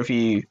 or have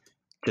you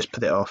just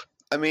put it off?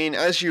 I mean,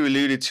 as you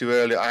alluded to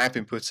earlier, I have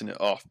been putting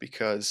it off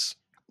because,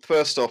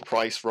 first off,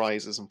 price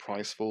rises and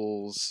price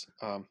falls.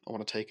 I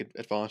want to take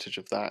advantage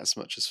of that as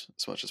much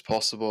as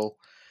possible.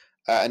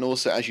 And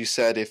also, as you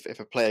said, if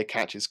a player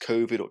catches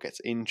COVID or gets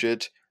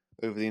injured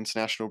over the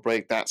international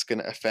break, that's going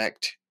to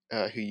affect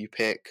who you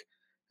pick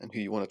and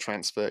who you want to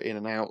transfer in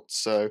and out.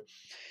 So,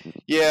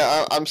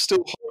 yeah, I'm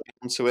still holding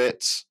on to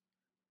it.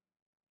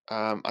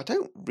 I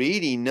don't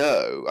really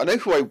know. I know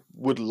who I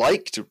would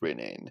like to bring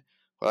in,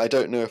 but I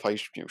don't know if I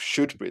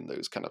should bring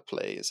those kind of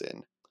players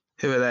in.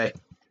 Who are they,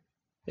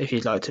 if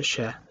you'd like to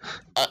share?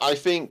 I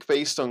think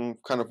based on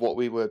kind of what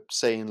we were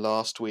saying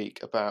last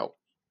week about,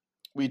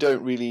 we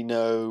don't really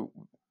know.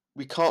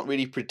 We can't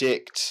really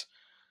predict.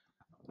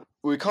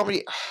 We can't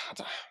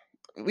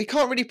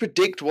really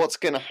predict what's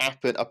going to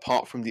happen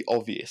apart from the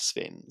obvious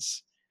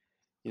things.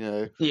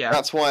 Yeah.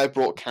 That's why I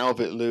brought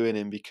Calvert-Lewin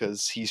in,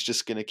 because he's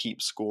just going to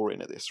keep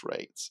scoring at this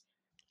rate.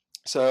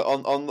 So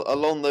on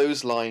along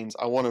those lines,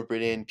 I want to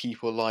bring in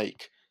people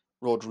like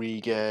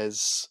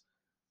Rodriguez,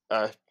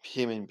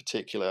 him in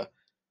particular,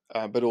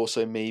 but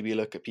also maybe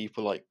look at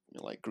people like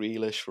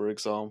Grealish, for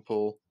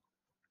example.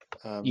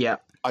 Yeah.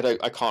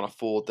 I can't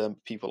afford them.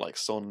 People like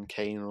Son and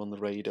Kane are on the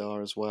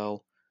radar as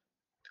well.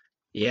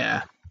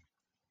 Yeah.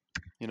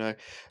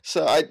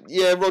 So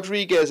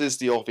Rodriguez is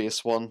the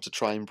obvious one to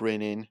try and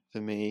bring in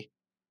for me.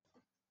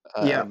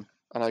 Yeah.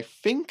 And I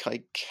think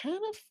I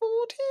can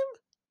afford him.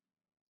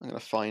 I'm going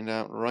to find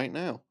out right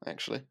now,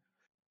 actually.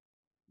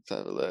 Let's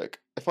have a look.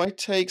 If I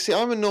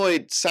I'm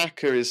annoyed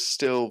Saka is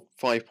still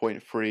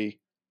 5.3.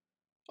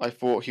 I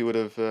thought he would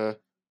have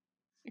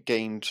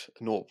gained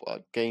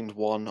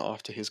 1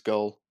 after his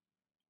goal,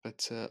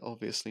 but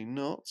obviously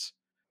not.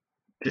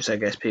 Just, I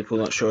guess, people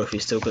not sure if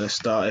he's still going to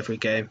start every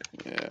game.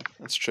 Yeah,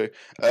 that's true.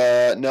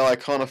 No, I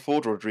can't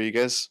afford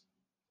Rodriguez.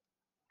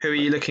 Who are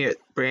you looking at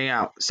bringing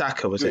out?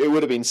 Saka, was it? It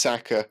would have been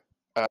Saka.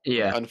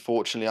 Yeah.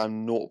 Unfortunately,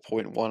 I'm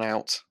 0.1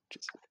 out.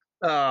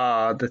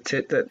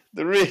 The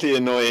They're really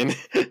annoying.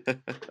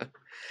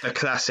 The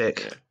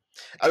classic. Yeah.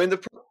 I mean, the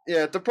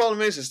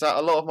problem is that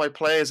a lot of my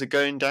players are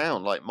going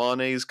down. Like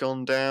Mane's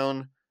gone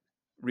down,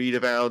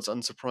 Riedewald's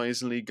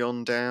unsurprisingly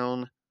gone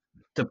down.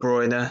 De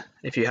Bruyne,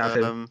 if you have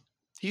him.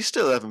 He's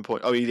still 11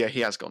 point. Oh yeah, he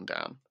has gone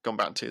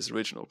back to his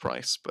original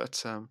price.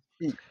 But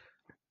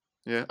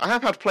yeah, I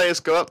have had players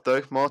go up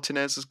though.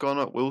 Martinez has gone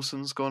up.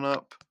 Wilson's gone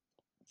up.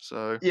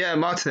 So yeah,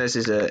 Martinez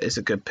is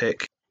a good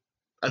pick.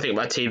 I think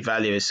my team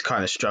value is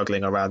kind of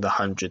struggling around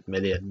 100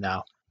 million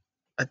now.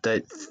 I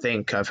don't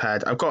think I've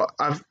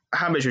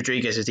James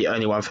Rodriguez is the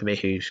only one for me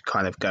who's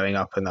kind of going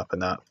up and up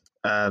and up.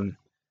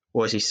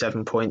 What is he,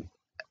 7.9?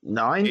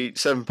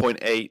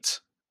 7.8.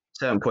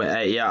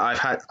 7.8. Yeah,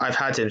 I've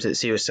had him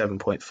since he was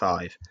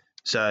 7.5.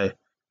 So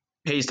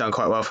he's done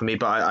quite well for me,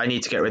 but I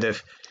need to get rid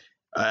of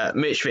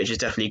Mitrovic is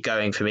definitely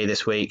going for me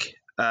this week.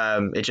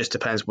 It just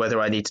depends whether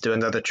I need to do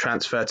another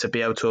transfer to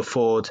be able to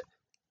afford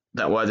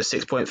that were the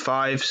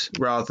 6.5s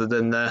rather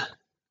than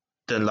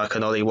like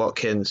an Ollie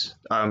Watkins.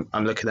 I'm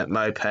looking at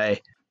Mopay.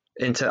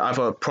 I've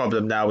got a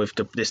problem now with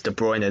this De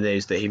Bruyne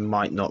news that he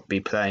might not be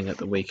playing at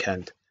the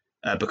weekend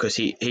because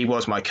he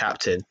was my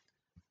captain,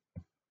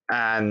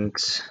 and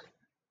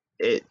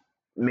it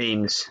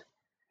means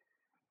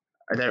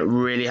I don't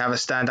really have a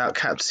standout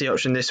captaincy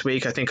option this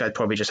week. I think I'd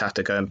probably just have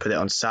to go and put it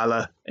on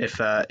Salah if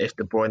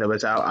De Bruyne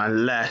was out,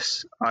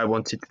 unless I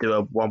wanted to do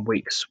a 1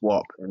 week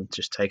swap and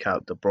just take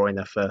out De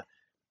Bruyne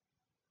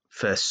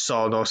for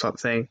Son or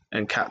something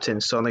and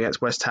captain Son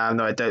against West Ham.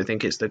 No, I don't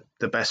think it's the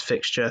best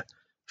fixture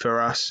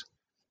for us.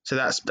 So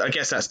I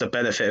guess that's the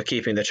benefit of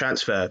keeping the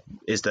transfer,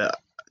 is that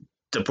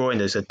De Bruyne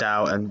is a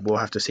doubt and we'll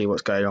have to see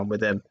what's going on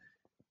with him.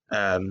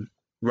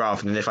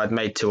 Rather than if I'd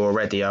made 2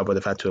 already, I would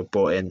have had to have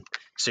brought in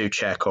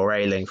Souček or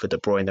Ayling for De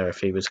Bruyne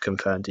if he was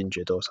confirmed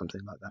injured or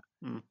something like that.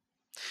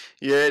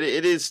 Yeah,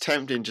 it is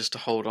tempting just to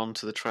hold on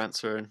to the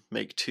transfer and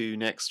make 2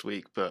 next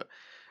week, but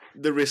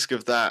the risk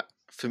of that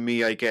for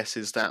me, I guess,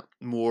 is that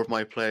more of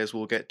my players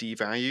will get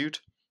devalued,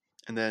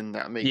 and then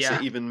that makes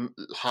it even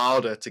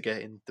harder to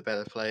get in the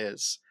better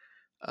players.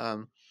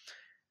 I'm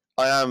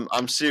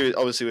serious,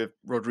 obviously, with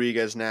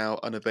Rodriguez now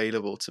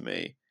unavailable to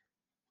me,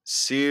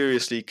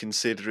 seriously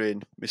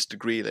considering Mr.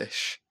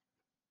 Grealish.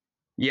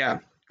 Yeah,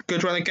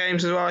 good run of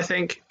games as well, I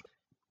think.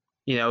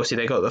 Obviously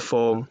they got the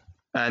form,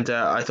 and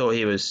I thought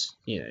he was,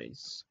 he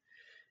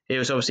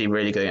was obviously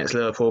really good against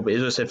Liverpool, but he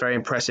was also very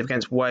impressive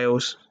against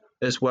Wales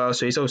as well.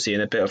 So he's obviously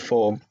in a bit of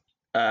form.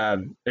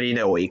 And you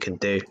know what he can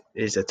do.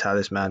 He's a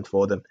talisman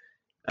for them.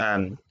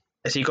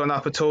 Has he gone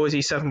up at all? Is he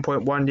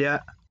 7.1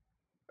 yet?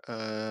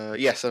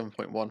 Yeah,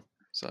 7.1.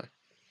 So,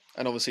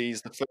 and obviously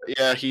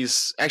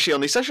he's actually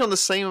on the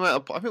same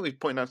amount of. I think we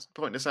pointed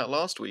this out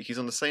last week. He's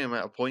on the same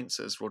amount of points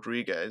as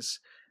Rodriguez,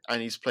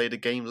 and he's played a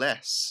game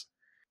less.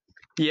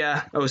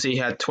 Yeah, obviously he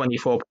had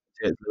 24 points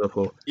against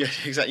Liverpool. Yeah,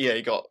 exactly. Yeah,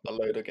 he got a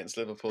load against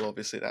Liverpool.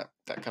 Obviously, that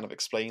kind of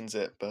explains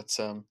it. But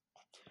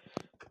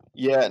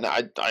yeah, no,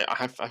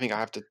 I think I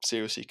have to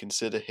seriously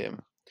consider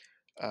him.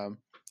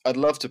 I'd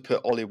love to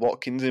put Ollie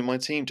Watkins in my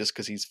team just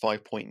because he's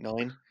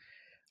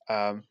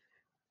 5.9.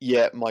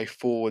 Yeah, my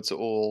forwards are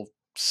all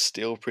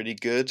still pretty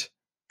good.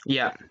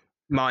 Yeah,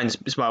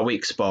 it's my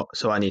weak spot,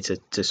 so I need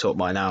to sort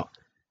mine out.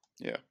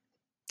 Yeah,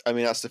 I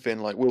mean that's the thing.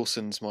 Like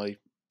Wilson's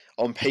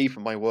on paper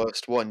my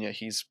worst one. Yeah,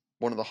 he's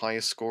one of the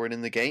highest scoring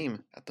in the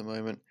game at the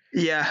moment.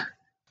 Yeah,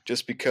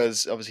 just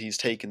because obviously he's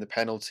taken the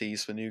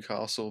penalties for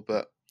Newcastle,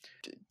 but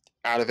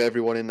out of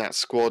everyone in that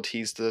squad,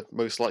 he's the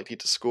most likely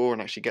to score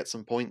and actually get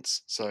some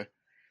points. So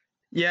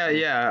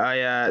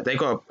yeah. They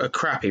got a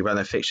crappy run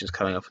of fixtures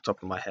coming off the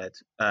top of my head.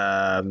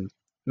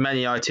 Man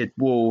United,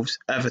 Wolves,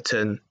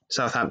 Everton,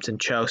 Southampton,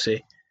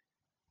 Chelsea.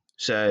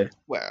 So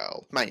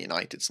Man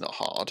United's not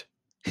hard.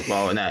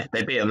 Well, no,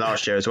 they beat them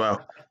last year as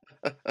well.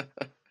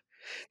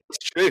 That's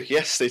true.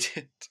 Yes, they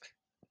did.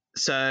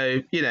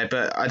 So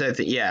but I don't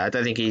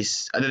think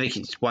he's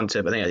one to.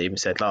 I think I even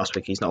said last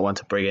week he's not one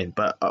to bring in.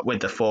 But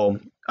with the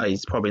form,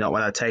 he's probably not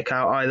one to take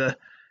out either.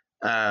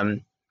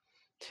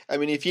 I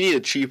mean, if you need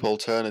a cheap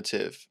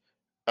alternative,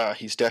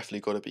 he's definitely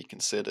got to be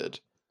considered.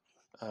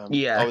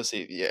 Yeah,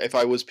 Obviously, yeah, if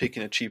I was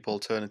picking a cheap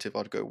alternative,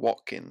 I'd go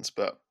Watkins,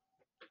 but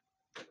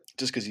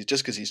just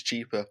because he's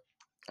cheaper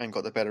and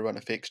got the better run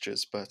of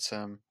fixtures. But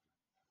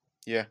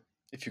yeah,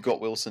 if you've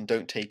got Wilson,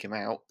 don't take him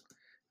out,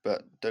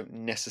 but don't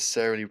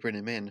necessarily bring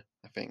him in,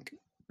 I think.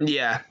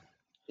 yeah,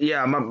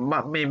 yeah.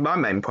 My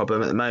main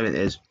problem at the moment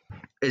is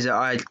that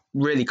I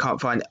really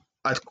can't find.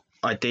 I'd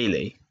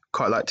ideally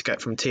quite like to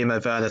get from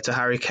Timo Werner to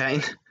Harry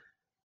Kane.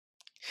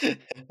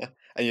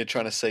 And you're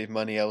trying to save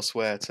money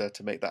elsewhere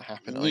to make that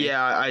happen, are you?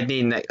 Yeah, I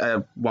need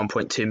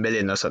 1.2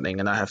 million or something,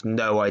 and I have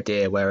no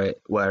idea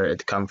where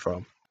it'd come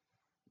from.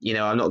 You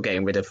know, I'm not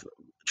getting rid of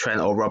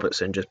Trent or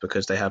Robertson just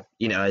because they have.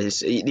 You know,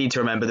 you need to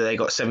remember that they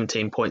got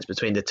 17 points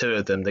between the two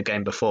of them the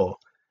game before.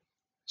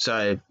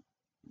 So,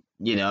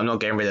 you know, I'm not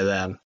getting rid of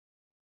them.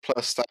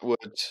 Plus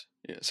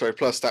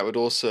that would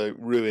also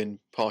ruin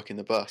parking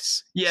the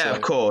bus. Yeah, So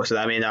of course.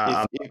 I mean,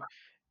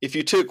 if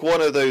you took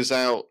one of those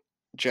out,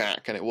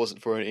 Jack, and it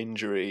wasn't for an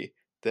injury,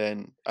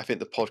 then I think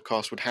the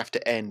podcast would have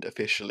to end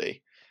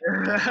officially.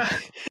 I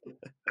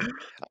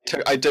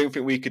don't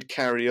think we could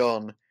carry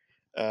on,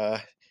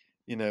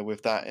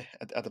 with that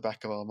at the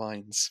back of our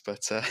minds.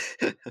 But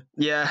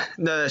yeah,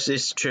 no,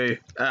 it's true.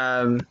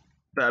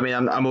 But I mean,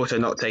 I'm also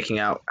not taking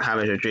out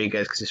James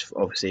Rodriguez because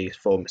obviously his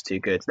form is too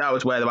good. That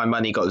was where my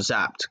money got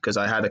zapped because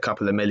I had a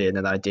couple of million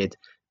and I did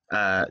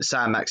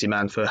Sam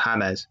Maximan for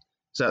James.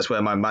 So that's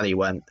where my money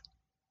went.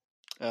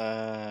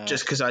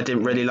 Just because I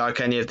didn't really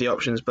like any of the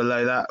options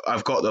below that.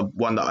 I've got the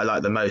one that I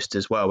like the most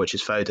as well, which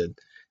is Foden,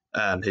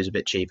 who's a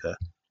bit cheaper.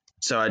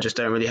 So I just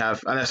don't really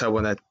have, unless I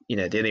want to,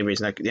 the only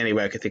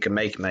way I could think of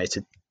making it is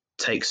to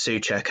take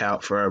Souček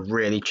out for a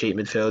really cheap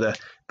midfielder,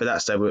 but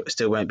that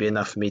still won't be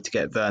enough for me to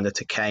get Werner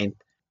to Kane.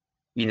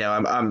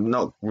 I'm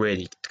not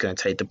really going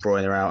to take De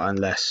Bruyne out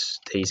unless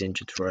he's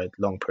injured for a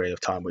long period of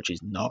time, which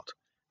he's not.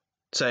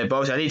 So, but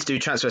obviously I need to do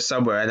transfers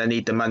somewhere, and I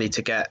need the money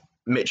to get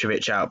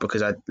Mitrovic out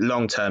because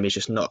long term he's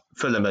just not.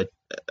 Fulham are,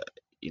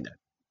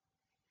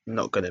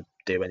 not going to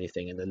do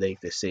anything in the league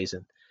this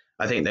season.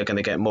 I think they're going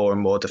to get more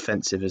and more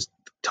defensive as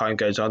time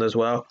goes on as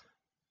well.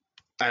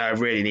 And I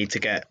really need to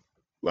get.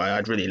 Well,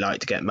 I'd really like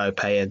to get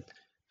Maupay in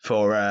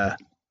for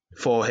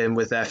him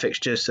with their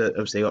fixtures. So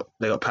obviously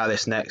they got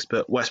Palace next,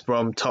 but West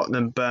Brom,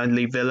 Tottenham,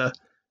 Burnley, Villa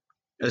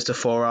as the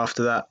four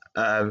after that,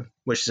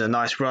 which is a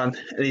nice run.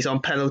 And he's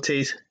on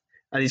penalties,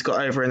 and he's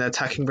got over an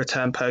attacking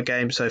return per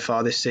game so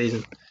far this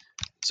season.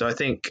 So I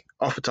think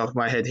off the top of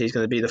my head, he's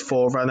going to be the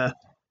forerunner.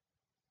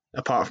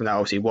 Apart from that,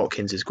 obviously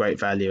Watkins is great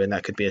value, and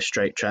that could be a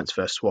straight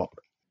transfer swap.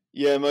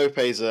 Yeah,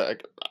 Maupay's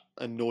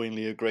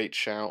annoyingly a great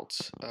shout.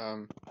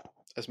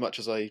 As much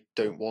as I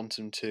don't want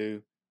him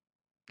to,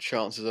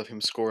 chances of him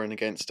scoring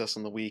against us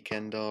on the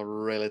weekend are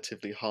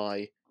relatively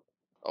high.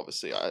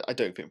 Obviously, I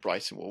don't think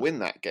Brighton will win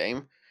that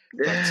game,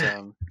 but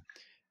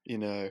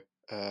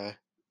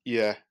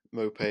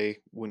Maupay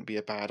wouldn't be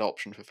a bad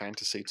option for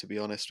fantasy, to be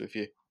honest with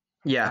you.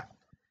 Yeah.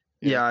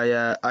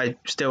 I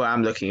still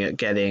am looking at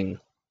getting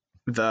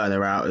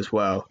Werner out as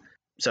well.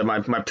 So my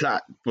plan.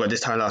 Well,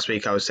 this time last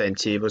week I was saying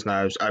to you, wasn't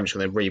I? I'm just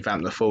going to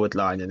revamp the forward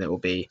line, and it will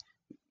be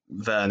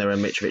Werner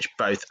and Mitrovic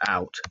both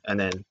out, and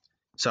then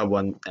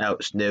someone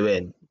else new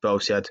in. But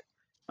obviously,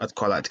 I'd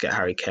quite like to get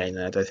Harry Kane,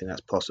 and I don't think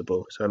that's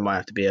possible. So it might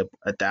have to be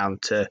a down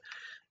to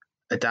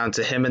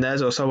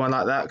Jimenez or someone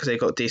like that because they've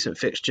got decent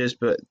fixtures,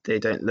 but they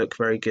don't look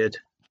very good.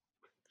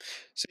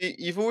 So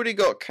you've already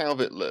got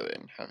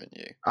Calvert-Lewin, haven't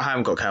you? I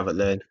haven't got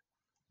Calvert-Lewin.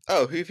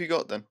 Oh, who have you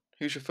got then?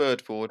 Who's your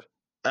third forward?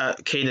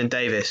 Keenan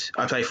Davis.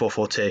 I play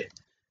 4-4-2.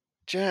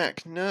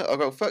 Jack,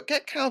 no,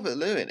 get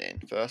Calvert-Lewin in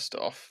first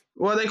off.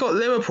 Well, they got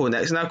Liverpool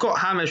next, and I've got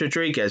James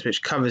Rodriguez,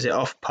 which covers it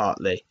off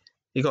partly.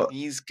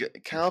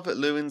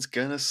 Calvert-Lewin's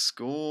gonna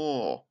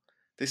score.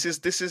 This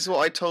is what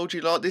I told you.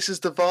 This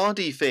is the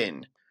Vardy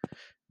thing,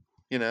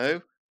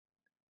 And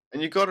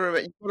you've got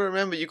to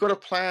remember, you've got to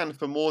plan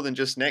for more than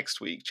just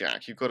next week,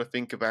 Jack. You've got to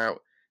think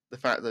about the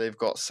fact that they've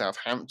got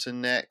Southampton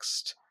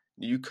next,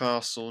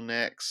 Newcastle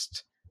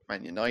next,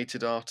 Man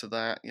United after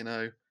that.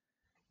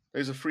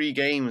 Those are 3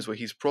 games where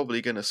he's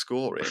probably going to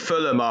score in.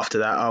 Fulham after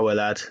that, I will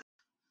add.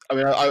 I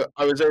mean, I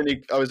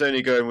was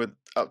only going with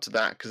up to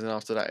that because then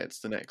after that it's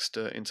the next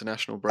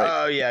international break.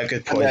 Oh yeah,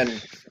 good point. And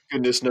then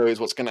goodness knows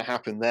what's going to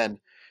happen then.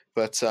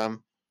 But I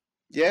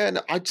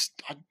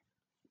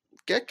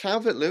get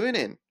Calvert-Lewin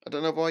in. I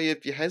don't know why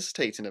you're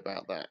hesitating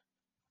about that.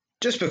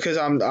 Just because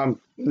I'm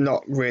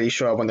not really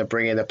sure I want to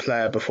bring in a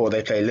player before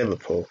they play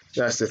Liverpool.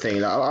 That's the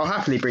thing. I'll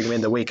happily bring him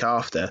in the week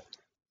after.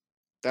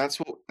 That's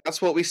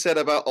what we said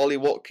about Ollie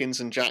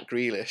Watkins and Jack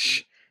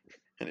Grealish,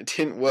 and it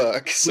didn't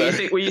work. So.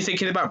 Were you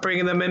thinking about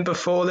bringing them in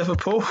before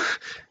Liverpool?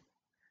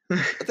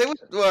 They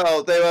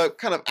were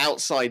kind of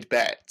outside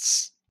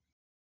bets.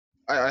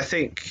 I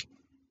think,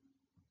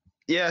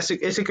 yeah,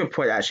 it's a good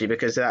point actually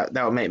because that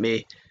will make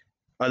me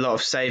a lot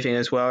of saving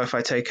as well if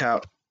I take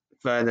out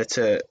Werner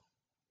to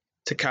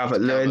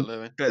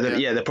Calvert-Lewin. But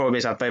the problem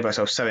is I've made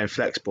myself so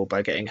inflexible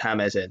by getting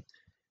James in,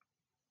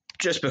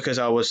 just because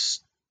I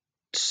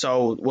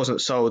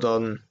wasn't sold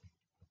on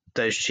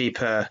those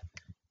cheaper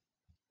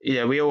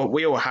we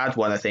all had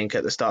one, I think,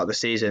 at the start of the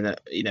season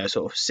at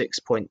sort of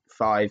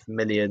 6.5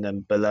 million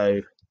and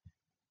below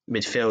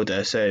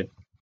midfielder. So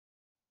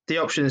the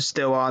options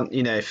still aren't,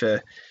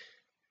 for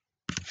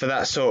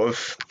that sort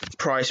of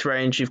price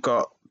range. You've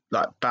got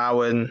like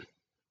Bowen,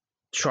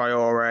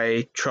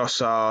 Traore,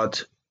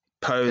 Trossard,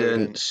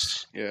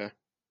 Podence,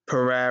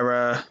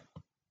 Pereira,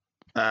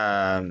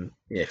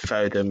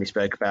 Foden we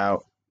spoke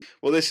about.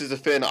 Well, this is the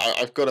thing.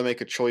 I've got to make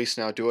a choice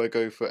now. Do I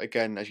go for,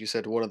 again, as you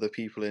said, one of the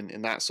people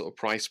in that sort of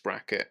price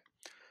bracket,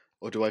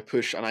 or do I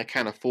push, and I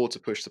can afford to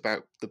push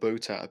the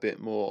boat out a bit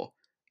more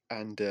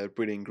and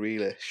bring in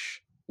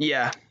Grealish?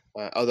 Yeah.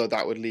 Although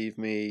that would leave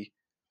me,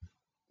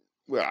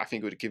 well, I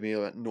think it would give me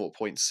a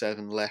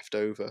 0.7 left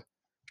over,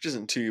 which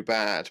isn't too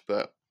bad,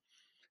 but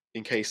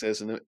in case there's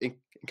an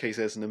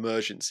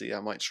emergency, I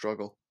might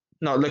struggle.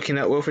 Not looking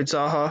at Wilfried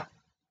Zaha?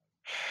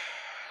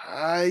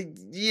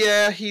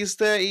 Yeah, he's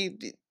there.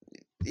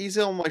 He's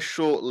on my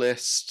short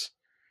list,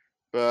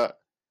 but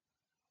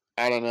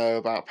I don't know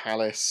about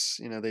Palace.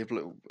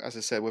 As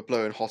I said, we're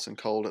blowing hot and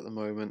cold at the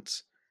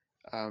moment.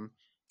 I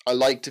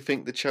like to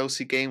think the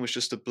Chelsea game was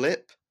just a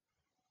blip,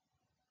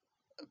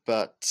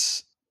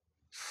 but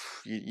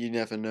you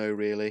never know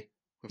really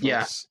with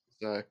us.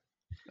 So,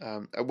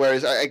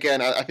 whereas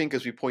again, I think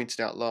as we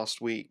pointed out last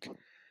week,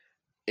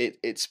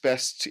 it's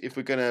best if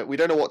we don't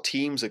know what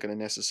teams are going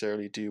to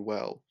necessarily do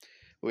well,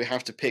 but we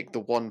have to pick the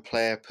one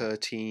player per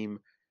team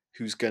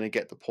who's going to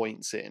get the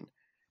points in.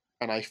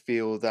 And I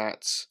feel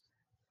that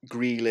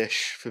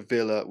Grealish for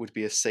Villa would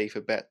be a safer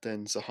bet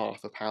than Zaha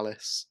for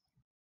Palace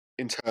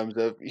in terms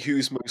of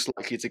who's most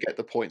likely to get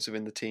the points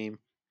within the team.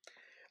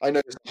 I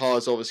know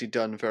Zaha's obviously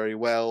done very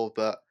well,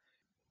 but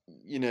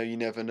you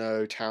never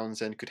know.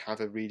 Townsend could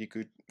have a really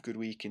good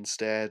week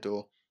instead,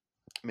 or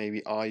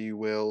maybe Ayew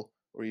will,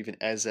 or even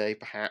Eze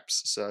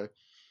perhaps. So,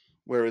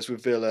 whereas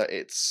with Villa,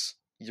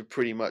 you're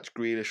pretty much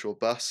Grealish or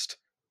bust.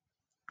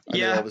 I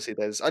know obviously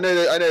I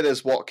know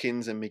there's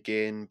Watkins and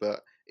McGinn,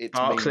 but it's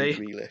mainly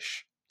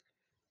Grealish.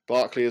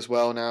 Barkley as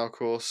well now, of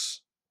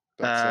course.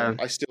 But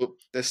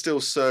they're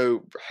still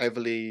so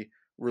heavily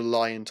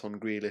reliant on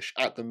Grealish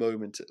at the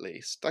moment, at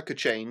least. That could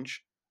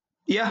change.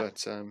 Yeah.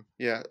 But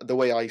the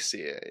way I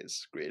see it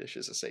is Grealish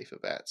is a safer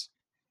bet.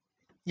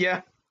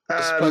 Yeah.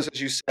 Plus,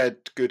 as you said,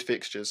 good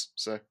fixtures.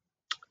 So.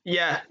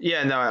 Yeah.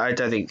 No, I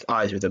don't think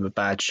either of them are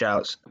bad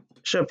shouts.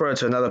 Should have brought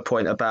to another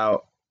point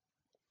about.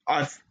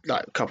 A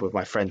couple of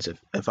my friends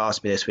have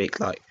asked me this week,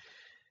 like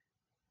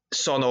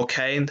Son or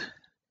Kane.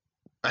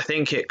 I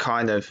think it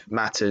kind of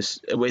matters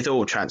with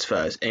all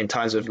transfers in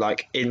terms of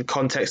in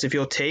context of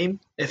your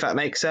team, if that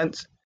makes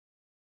sense.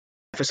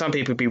 For some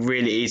people, it'd be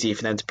really easy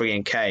for them to bring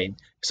in Kane.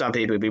 For some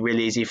people, it'd be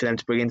really easy for them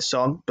to bring in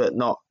Son, but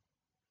not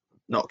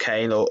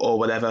Kane or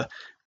whatever.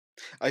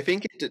 I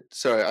think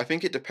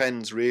it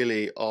depends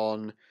really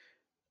on,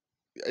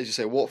 as you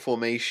say, what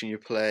formation you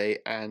play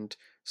and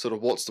sort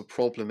of what's the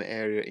problem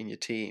area in your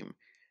team.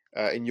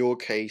 In your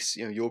case,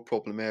 your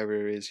problem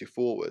area is your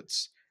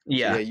forwards.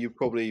 Yeah. So you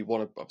probably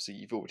want to, obviously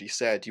you've already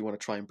said you want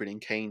to try and bring in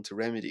Kane to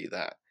remedy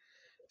that.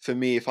 For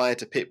me, if I had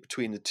to pick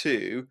between the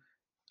two,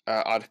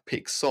 I'd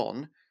pick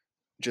Son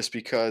just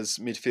because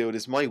midfield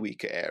is my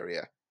weaker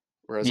area.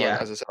 Whereas,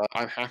 as I said,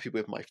 I'm happy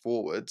with my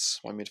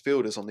forwards. My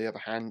midfielders, on the other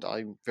hand,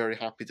 I'm very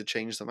happy to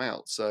change them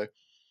out. So,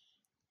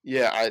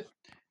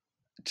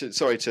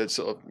 sorry to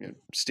sort of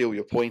steal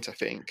your point, I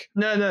think.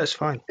 No, it's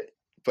fine.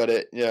 But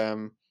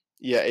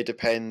it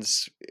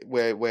depends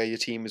where your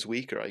team is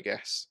weaker, I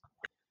guess.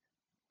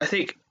 I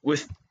think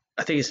it's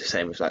the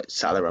same with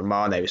Salah and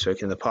Mane we've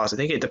spoken in the past. I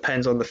think it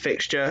depends on the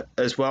fixture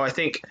as well. I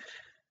think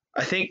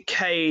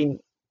Kane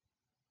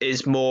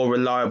is more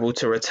reliable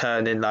to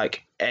return in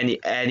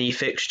any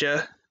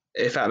fixture,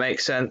 if that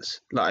makes sense.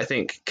 I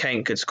think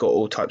Kane could score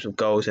all types of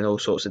goals in all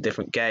sorts of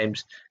different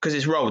games because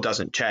his role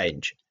doesn't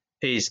change.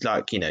 He's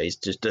he's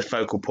just the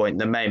focal point,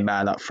 the main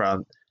man up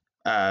front.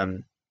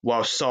 While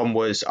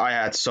I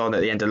had Son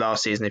at the end of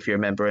last season, if you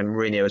remember, and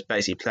Mourinho was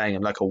basically playing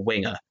him like a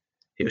winger.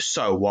 He was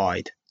so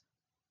wide.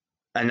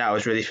 And that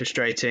was really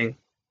frustrating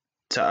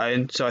to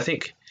own. So I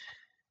think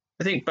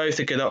both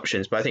are good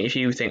options. But I think if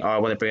you think, I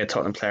want to bring a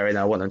Tottenham player in,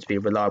 I want them to be a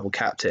reliable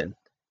captain,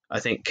 I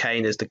think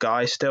Kane is the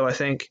guy still, I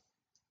think.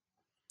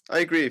 I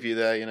agree with you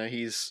there.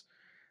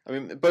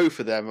 Both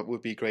of them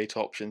would be great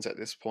options at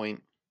this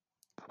point.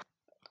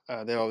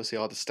 They obviously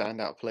are the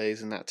standout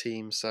players in that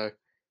team. So,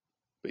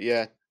 but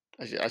yeah,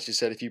 as you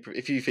said,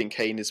 if you think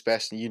Kane is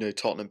best, and you know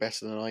Tottenham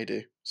better than I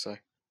do, so.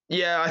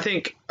 Yeah, I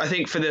think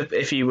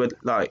if you would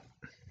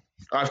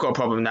I've got a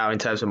problem now in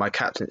terms of my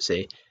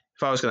captaincy.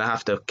 If I was going to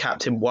have to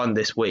captain one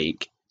this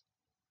week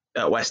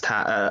at West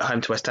Ham, home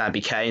to West Ham,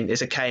 be Kane.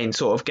 It's a Kane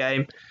sort of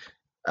game.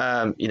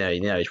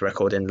 His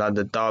record in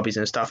London derbies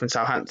and stuff, and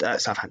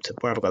Southampton.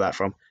 Where have I got that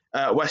from?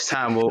 West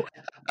Ham will.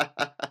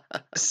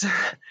 So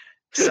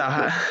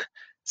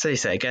you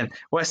say again.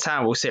 West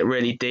Ham will sit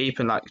really deep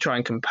and try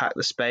and compact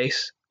the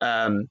space.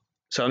 So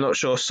I'm not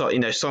sure.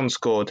 Son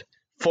scored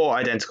 4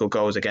 identical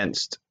goals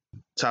against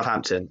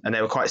Southampton, and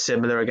they were quite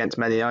similar against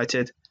Man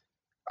United.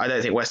 I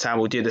don't think West Ham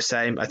will do the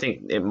same. I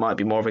think it might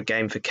be more of a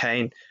game for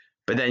Kane,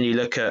 But then you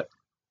look at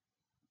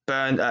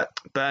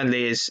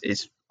Burnley is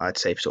I'd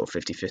say sort of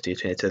 50-50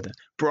 between the two of them.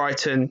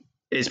 Brighton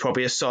is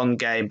probably a Son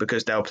game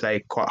because they'll play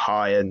quite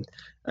high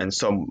and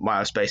Son might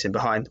have space in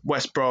behind.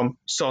 West Brom,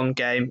 Son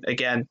game,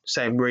 again,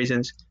 same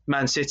reasons.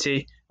 Man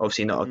City,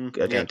 obviously not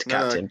a game to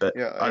captain, but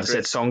I'd have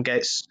said Son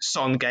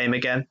game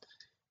again.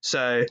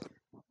 So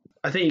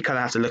I think you kind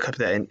of have to look up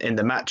that in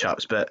the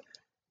matchups, but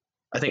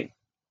I think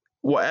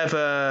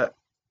whatever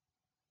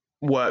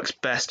works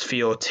best for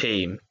your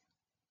team,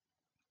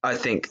 I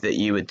think that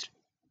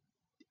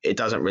it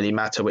doesn't really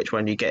matter which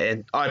one you get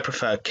in. I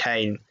prefer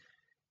Kane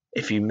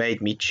if you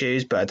made me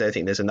choose, but I don't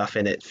think there's enough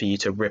in it for you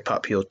to rip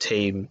up your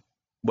team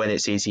when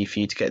it's easy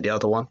for you to get the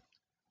other one.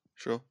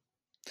 Sure.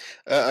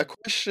 A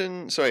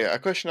question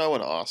I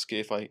want to ask you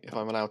if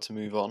I'm allowed to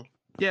move on.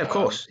 Yeah, of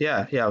course.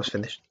 Yeah, I was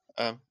finished.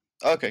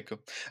 Okay,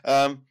 cool.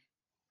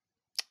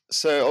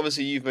 So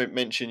obviously you've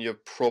mentioned you're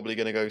probably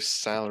going to go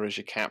Salah as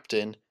your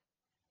captain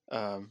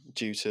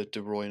due to De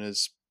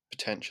Bruyne's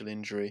potential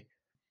injury.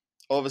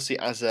 Obviously,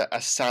 as a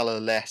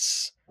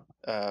Salah-less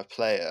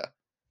player,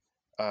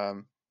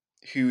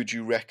 who would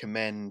you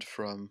recommend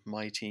from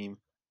my team?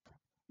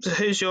 So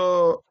who's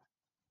your...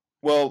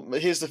 Well,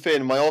 here's the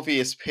thing. My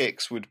obvious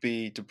picks would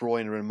be De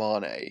Bruyne and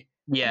Mane.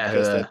 Yeah.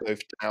 Because they're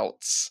both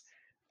doubts.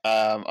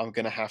 I'm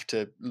going to have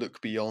to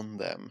look beyond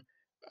them.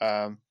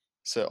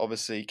 So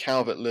obviously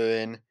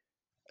Calvert-Lewin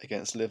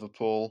against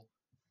Liverpool,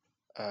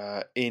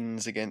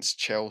 Ings against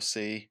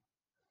Chelsea,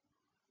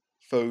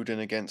 Foden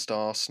against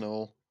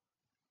Arsenal,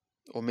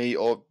 or be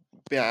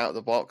out of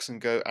the box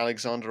and go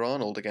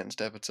Alexander-Arnold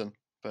against Everton.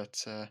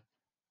 But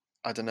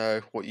I don't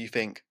know what you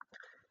think.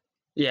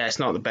 Yeah, it's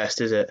not the best,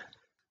 is it?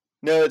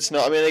 No, it's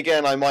not. I mean,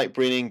 again, I might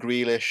bring in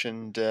Grealish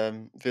and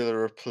Villa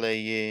are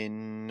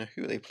playing...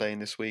 Who are they playing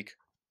this week?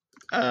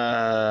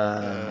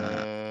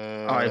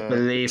 I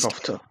believe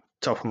off the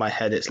top of my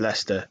head it's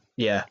Leicester.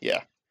 Yeah.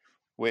 Yeah.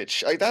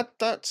 Which,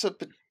 that's a...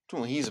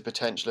 Well, he's a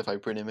potential if I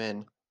bring him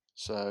in.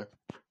 So...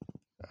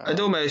 I'd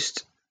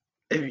almost...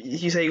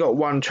 If you say you got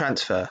one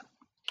transfer...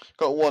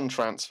 Got one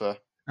transfer.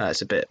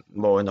 That's a bit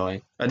more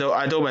annoying. I'd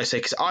almost say...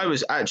 Because I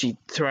was actually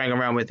throwing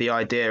around with the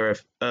idea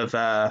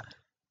of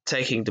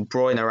taking De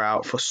Bruyne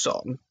out for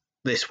Son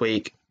this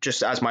week,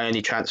 just as my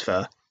only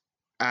transfer,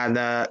 and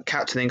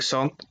captaining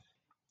Son.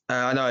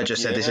 I know I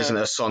just said this isn't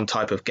a Son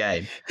type of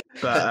game,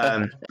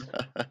 but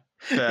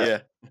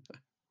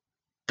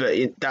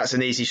that's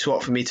an easy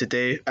swap for me to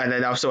do, and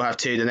then I'll still have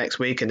two the next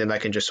week, and then I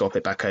can just swap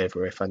it back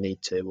over if I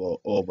need to,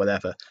 or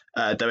whatever.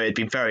 Though it'd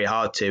be very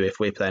hard to if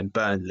we're playing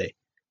Burnley.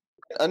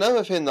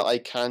 Another thing that I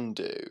can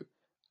do,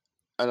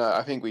 and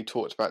I think we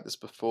talked about this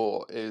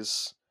before,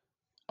 is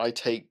I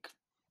take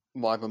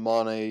either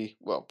Mane,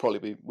 well,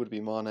 probably would be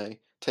Mane,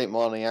 take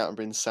Mane out and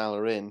bring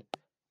Salah in.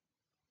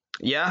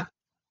 Yeah.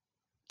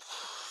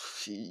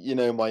 You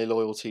know my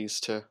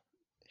loyalties to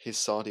his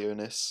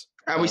Sadio-ness.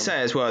 And we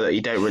say as well that you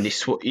don't really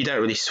swap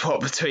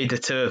between the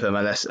two of them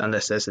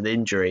unless there's an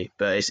injury.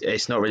 But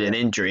it's not really an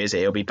injury, is it?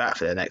 He'll be back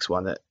for the next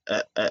one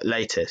at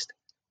latest.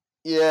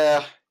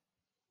 Yeah,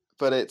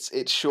 but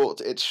it's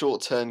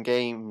short-term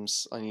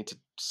games I need to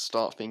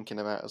start thinking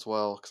about as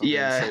well because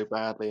I'm doing so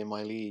badly in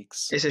my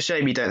leagues. It's a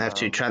shame you don't have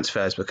two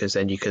transfers because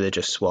then you could have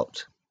just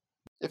swapped.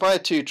 If I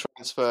had two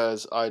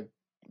transfers, I'd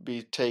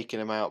be taking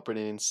them out,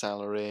 bringing in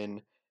Salah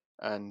in,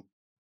 and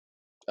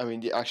I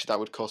mean, actually, that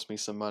would cost me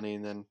some money,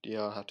 and then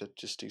I'll have to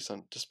just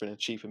bring a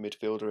cheaper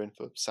midfielder in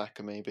for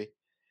Saka maybe.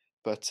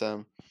 But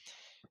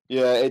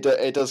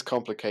it does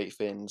complicate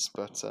things.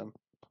 But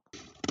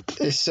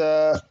it's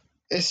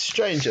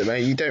strange,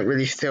 mate. You don't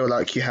really feel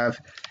like you have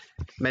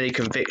many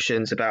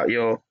convictions about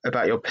your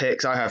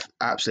picks. I have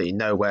absolutely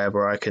nowhere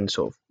where I can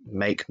sort of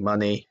make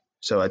money,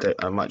 so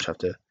I much have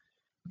to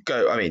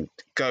go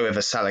with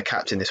a Salah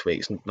captain this week.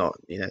 It's not,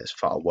 there's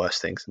far worse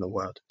things in the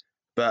world.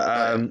 But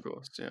of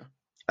course, yeah.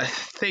 I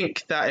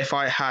think that if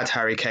I had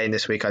Harry Kane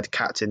this week, I'd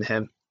captain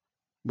him,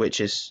 which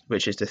is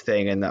the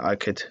thing, and that I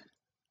could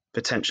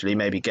potentially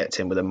maybe get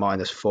to him with a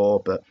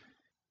 -4, but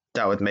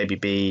that would maybe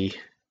be,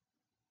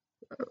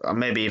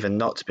 maybe even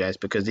not, to be honest,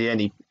 because the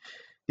only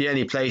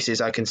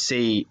places I can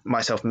see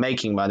myself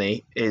making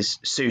money is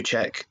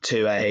Souček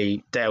to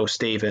a Dale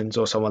Stephens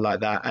or someone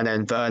like that, and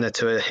then Werner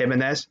to a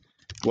Jimenez.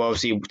 Well,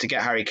 obviously, to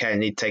get Harry Kane, I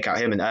need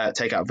to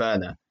take out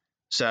Werner.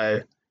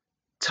 So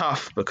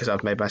tough because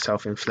I've made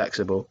myself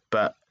inflexible,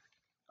 but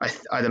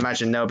I'd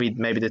imagine they'll be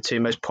maybe the two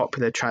most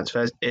popular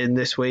transfers in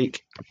this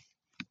week.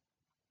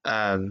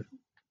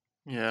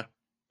 Yeah.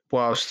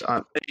 Whilst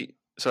I'm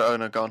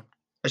gone.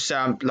 So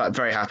I'm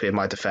very happy with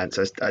my defence.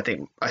 I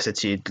think I said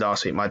to you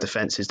last week, my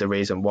defence is the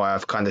reason why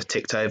I've kind of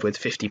ticked over with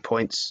 50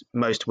 points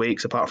most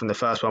weeks, apart from the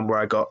first one where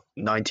I got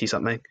 90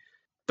 something,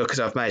 because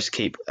I've managed to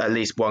keep at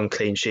least one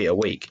clean sheet a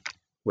week,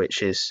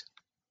 which is,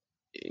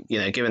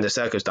 given the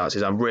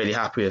circumstances, I'm really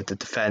happy with the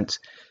defence.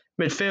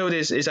 Midfield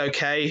is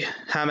okay.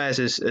 James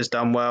has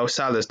done well.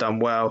 Salah's done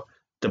well.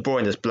 De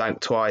Bruyne has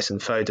blanked twice,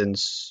 and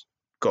Foden's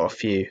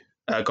got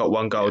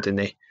one goal, didn't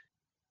he?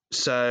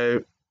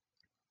 So,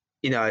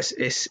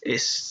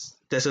 it's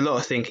there's a lot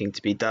of thinking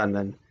to be done,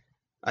 and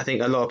I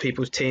think a lot of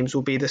people's teams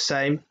will be the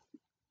same.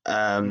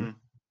 Mm.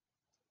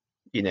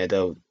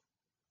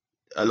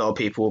 A lot of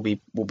people will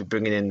be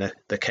bringing in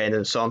the Kane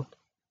and Son.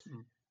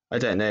 Mm. I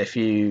don't know if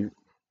you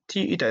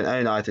don't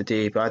own either, do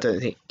you? But I don't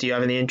think. Do you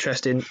have any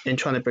interest in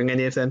trying to bring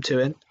any of them two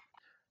in?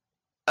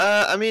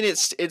 I mean,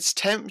 it's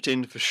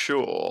tempting for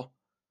sure,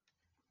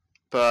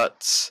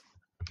 but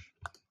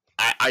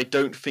I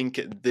don't think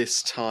at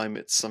this time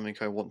it's something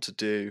I want to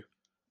do.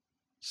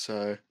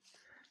 So,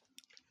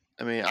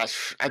 I mean, I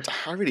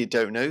really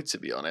don't know, to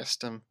be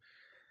honest.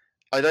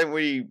 I don't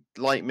really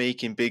like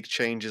making big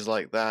changes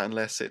like that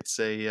unless it's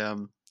a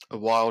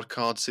wild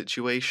card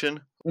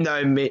situation.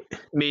 No, me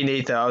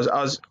neither.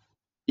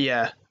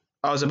 Yeah,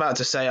 I was about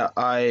to say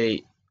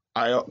I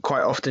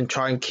quite often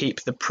try and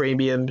keep the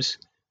premiums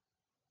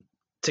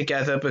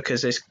together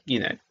because it's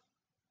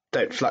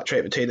don't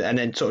fluctuate between it, and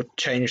then sort of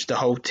change the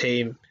whole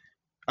team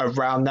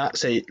around that.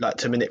 So like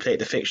to manipulate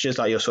the fixtures,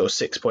 like your sort of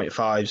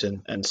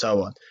 6.5s and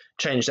so on,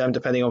 change them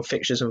depending on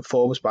fixtures and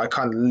forms. But I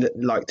kind of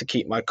like to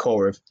keep my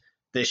core of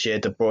this year,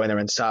 De Bruyne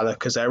and Salah,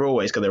 because they're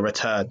always going to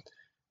return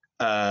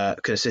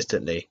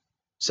consistently.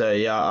 So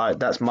yeah,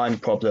 that's my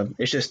problem.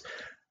 It's just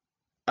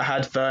I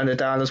had Werner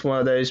down as one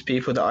of those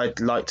people that I'd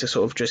like to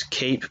sort of just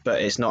keep,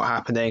 but it's not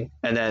happening.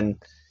 And then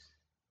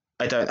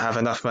I don't have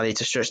enough money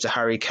to stretch to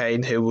Harry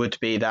Kane, who would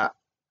be that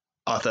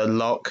other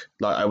lock.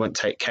 Like I wouldn't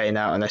take Kane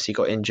out unless he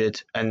got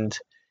injured. And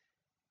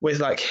with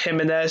like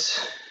Jimenez,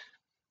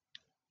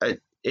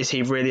 is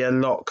he really a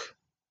lock?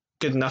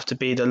 Good enough to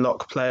be the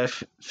lock player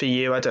for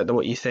you? I don't know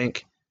what you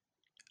think.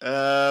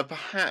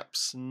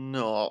 Perhaps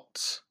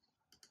not.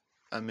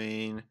 I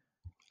mean,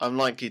 I'm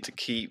likely to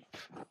keep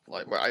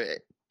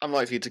I'm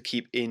likely to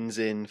keep Ings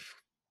in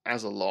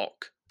as a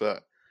lock,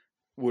 but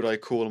would I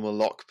call him a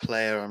lock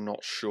player? I'm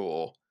not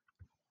sure.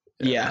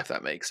 Yeah. If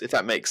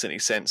that makes any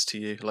sense to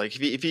you, like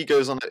if he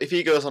goes on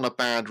a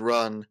bad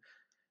run,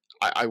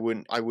 I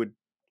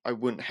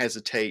wouldn't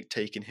hesitate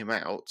taking him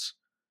out.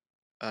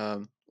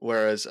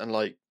 Whereas,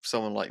 unlike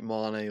someone like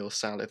Mane or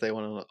Salah, if they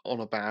went on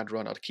a bad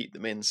run, I'd keep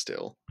them in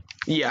still.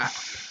 Yeah.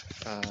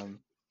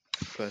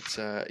 But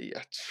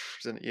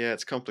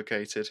it's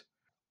complicated.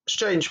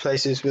 Strange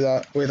places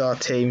with our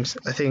teams.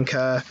 I think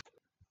I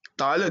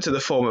looked at the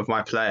form of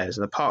my players,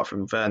 and apart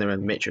from Werner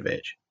and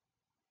Mitrovic,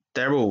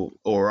 they're all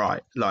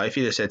right. Like if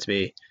you'd have said to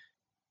me,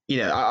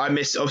 I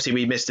missed. Obviously,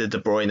 we missed the De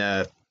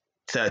Bruyne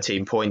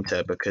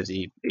 13-pointer because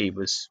he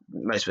was,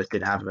 most of us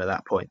didn't have him at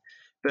that point.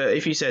 But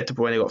if you said De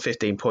Bruyne got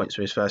 15 points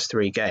from his first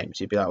 3 games,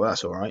 you'd be like, well,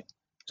 that's all right.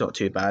 It's not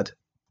too bad.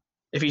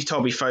 If you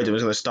told me Foden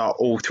was going to start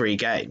all 3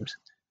 games,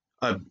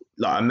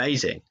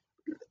 amazing,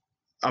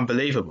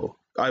 unbelievable.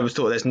 I always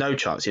thought there's no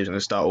chance he was going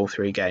to start all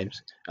 3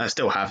 games. And I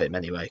still have him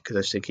anyway because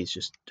I just think he's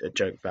just a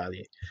joke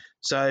value.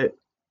 So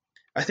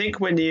I think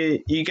when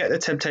you get the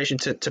temptation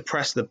to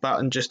press the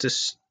button just to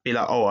be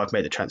like, oh, I've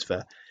made a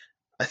transfer,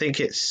 I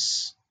think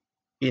it's,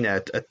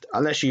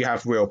 unless you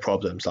have real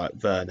problems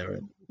like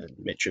Werner and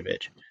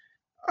Mitrovic,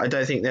 I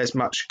don't think there's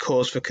much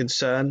cause for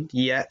concern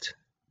yet.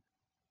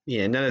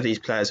 None of these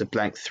players have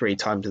blanked 3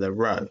 times in a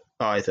row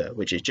either,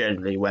 which is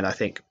generally when I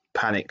think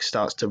panic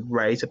starts to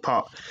raise.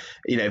 Apart,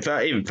 even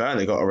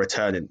Werner got a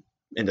return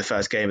in the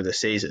first game of the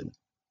season.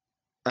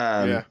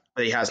 But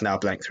he has now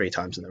blanked 3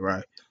 times in a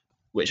row,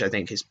 which I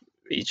think he's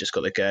just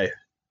got to go.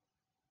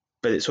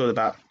 But it's all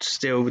about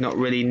still not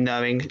really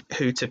knowing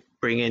who to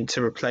bring in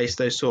to replace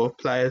those sort of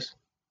players.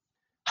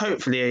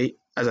 Hopefully,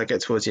 as I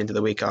get towards the end of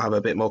the week, I'll have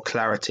a bit more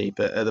clarity.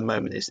 But at the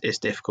moment, it's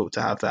difficult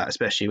to have that,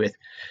 especially with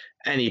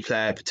any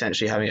player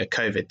potentially having a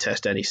COVID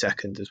test any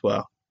second as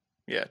well.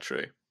 Yeah,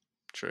 true.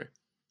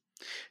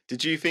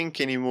 Did you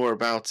think any more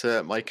about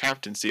my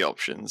captaincy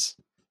options?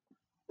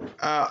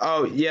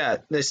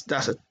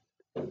 That's a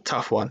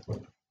tough one.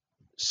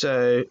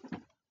 So,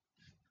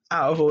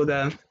 out of all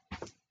them,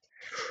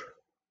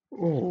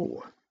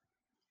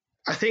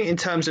 I think in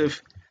terms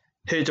of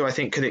who do I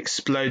think could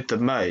explode the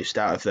most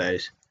out of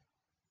those,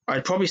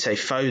 I'd probably say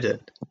Foden.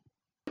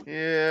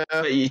 Yeah.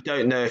 But you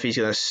don't know if he's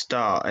going to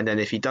start, and then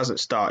if he doesn't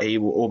start, he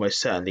will almost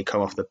certainly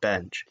come off the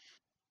bench.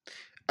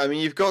 I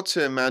mean, you've got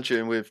to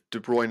imagine with De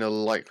Bruyne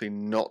likely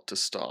not to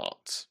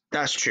start.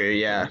 That's true,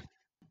 yeah.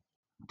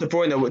 De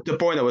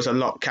Bruyne was a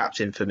lock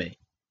captain for me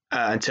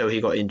until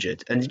he got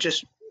injured, and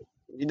just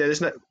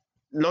there's no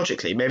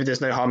logically maybe there's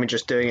no harm in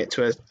just doing it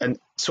and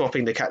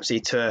swapping the captaincy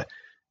to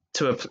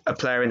a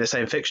player in the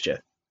same fixture.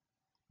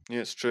 Yeah,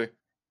 it's true.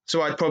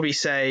 So I'd probably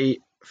say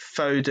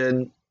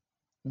Foden,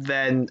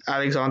 then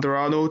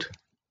Alexander-Arnold.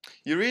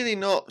 You're really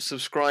not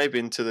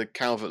subscribing to the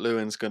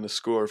Calvert-Lewin's going to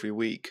score every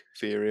week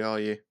theory, are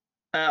you?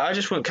 I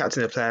just want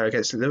captain a player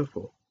against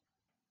Liverpool.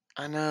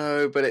 I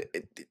know, but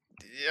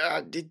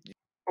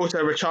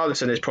also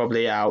Richarlison is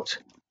probably out,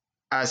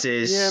 as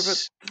is. Yeah,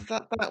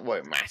 but that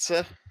won't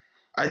matter.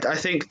 I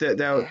think that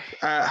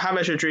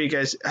James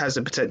Rodriguez has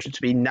the potential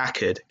to be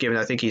knackered, given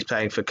I think he's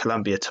playing for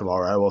Colombia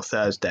tomorrow or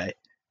Thursday.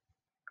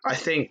 I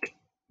think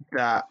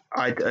that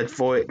I'd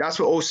avoid. That's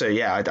what also,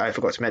 I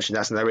forgot to mention.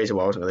 That's another reason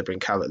why I wasn't going to bring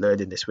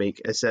Calvert-Lewin in this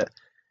week. Is that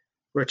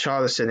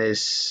Richarlison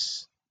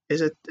is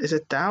is a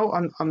doubt.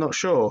 I'm not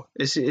sure.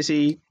 Is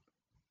he?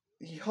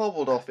 He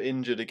hobbled off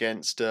injured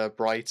against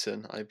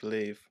Brighton, I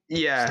believe.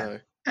 Yeah. So.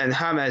 And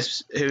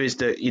James, who is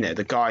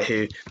the guy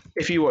who,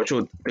 if you watch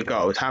all the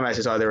goals, James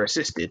is either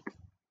assisted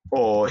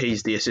or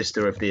he's the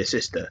assister of the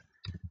assister.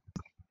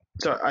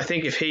 So I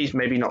think if he's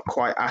maybe not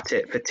quite at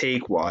it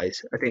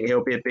fatigue-wise, I think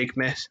he'll be a big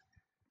miss,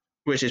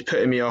 which is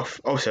putting me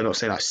off. Obviously, I'm not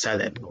saying I sell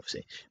him,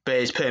 obviously, but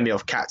it's putting me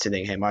off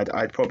captaining him.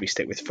 I'd probably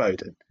stick with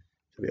Foden,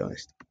 to be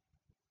honest.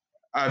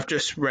 I've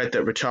just read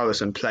that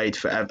Richarlison played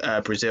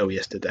for Brazil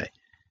yesterday,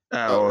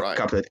 a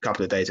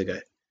couple of days ago.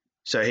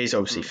 So he's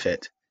obviously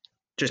fit.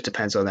 Just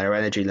depends on their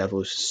energy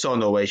levels.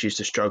 Son always used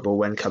to struggle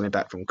when coming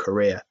back from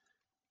Korea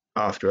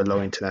after a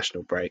long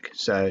international break.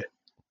 So,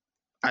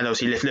 and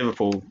obviously if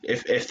Liverpool,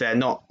 if they're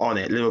not on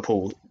it,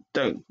 Liverpool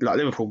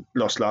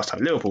lost last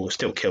time. Liverpool will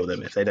still kill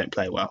them if they don't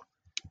play well.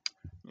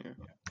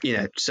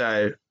 Yeah.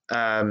 So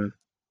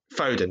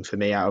Foden for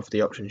me out of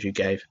the options you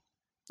gave.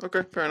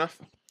 Okay, fair enough.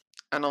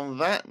 And on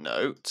that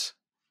note,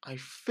 I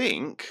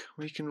think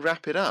we can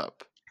wrap it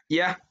up.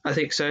 Yeah, I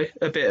think so.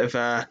 A bit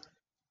of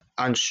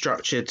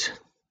unstructured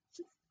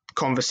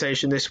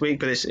conversation this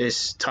week, but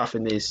it's tough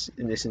in this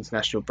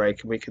international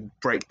break, and we can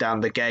break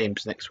down the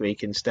games next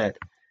week instead.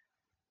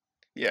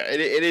 Yeah,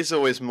 it is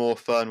always more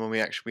fun when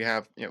we actually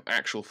have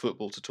actual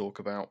football to talk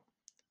about,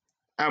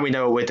 and we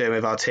know what we're doing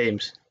with our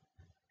teams.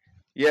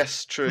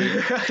 Yes,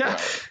 true. Well,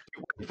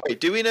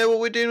 wait, do we know what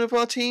we're doing with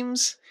our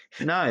teams?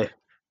 No,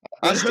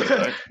 I still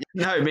don't.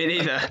 No, me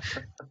neither.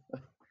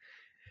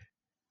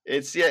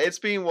 It's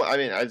been what I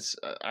mean.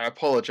 I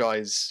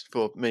apologise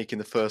for making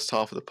the first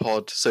half of the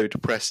pod so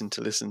depressing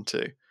to listen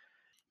to,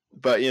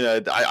 but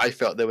I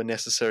felt there were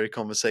necessary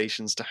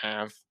conversations to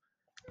have.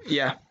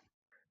 Yeah,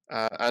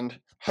 and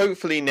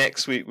hopefully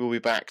next week we'll be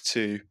back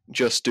to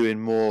just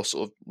doing more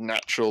sort of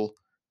natural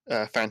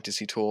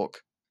fantasy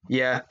talk.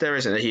 Yeah, there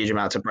isn't a huge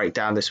amount to break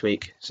down this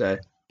week, so.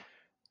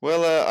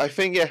 Well, I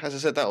think as I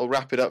said, that will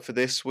wrap it up for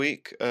this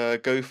week.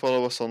 Go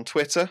follow us on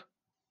Twitter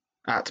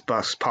at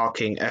Bus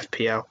Parking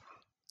FPL.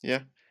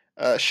 Yeah.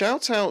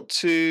 Shout out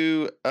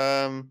to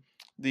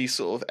the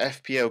sort of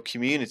FPL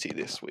community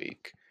this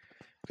week,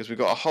 because we've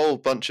got a whole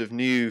bunch of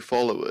new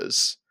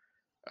followers,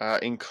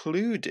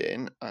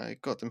 including, I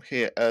got them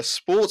here, a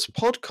sports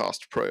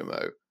podcast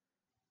promo,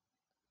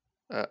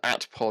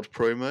 at Pod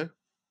Promo.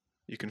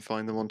 You can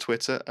find them on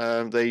Twitter.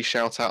 They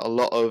shout out a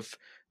lot of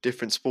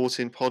different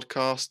sporting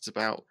podcasts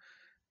about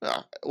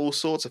all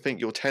sorts. I think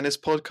your tennis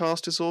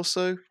podcast is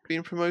also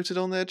being promoted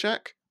on there,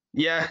 Jack.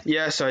 Yeah.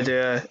 So I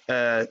do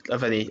I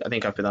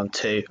think I've been on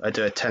 2. I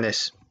do a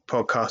tennis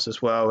podcast as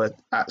well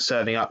at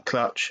Serving Up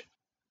Clutch.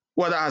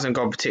 Well, that hasn't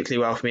gone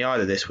particularly well for me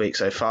either this week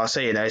so far. So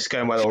it's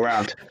going well all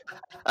round.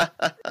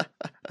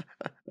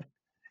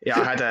 Yeah,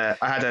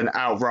 I had an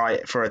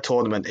outright for a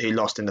tournament who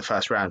lost in the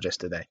first round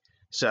yesterday.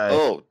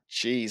 So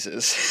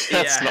Jesus,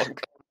 that's not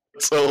good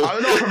at all.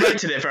 I'm not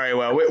promoting it very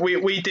well.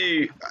 We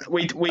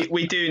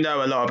do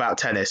know a lot about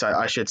tennis.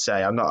 I should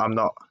say I've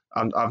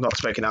not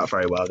spoken out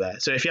very well there.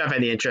 So if you have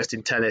any interest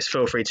in tennis,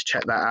 feel free to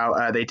check that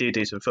out. They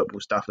do some football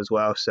stuff as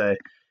well, so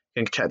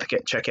you can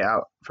check it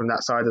out from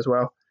that side as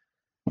well.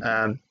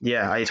 I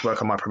need to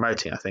work on my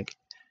promoting, I think.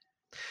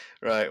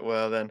 Right.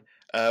 Well then,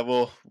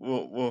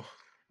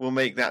 we'll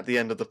make that the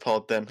end of the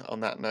pod then. On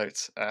that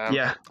note,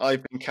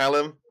 I've been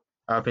Callum.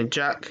 I've been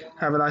Jack.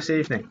 Have a nice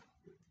evening.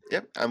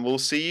 Yep, and we'll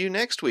see you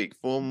next week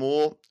for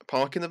more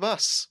Parking the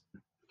Bus.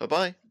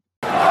 Bye-bye.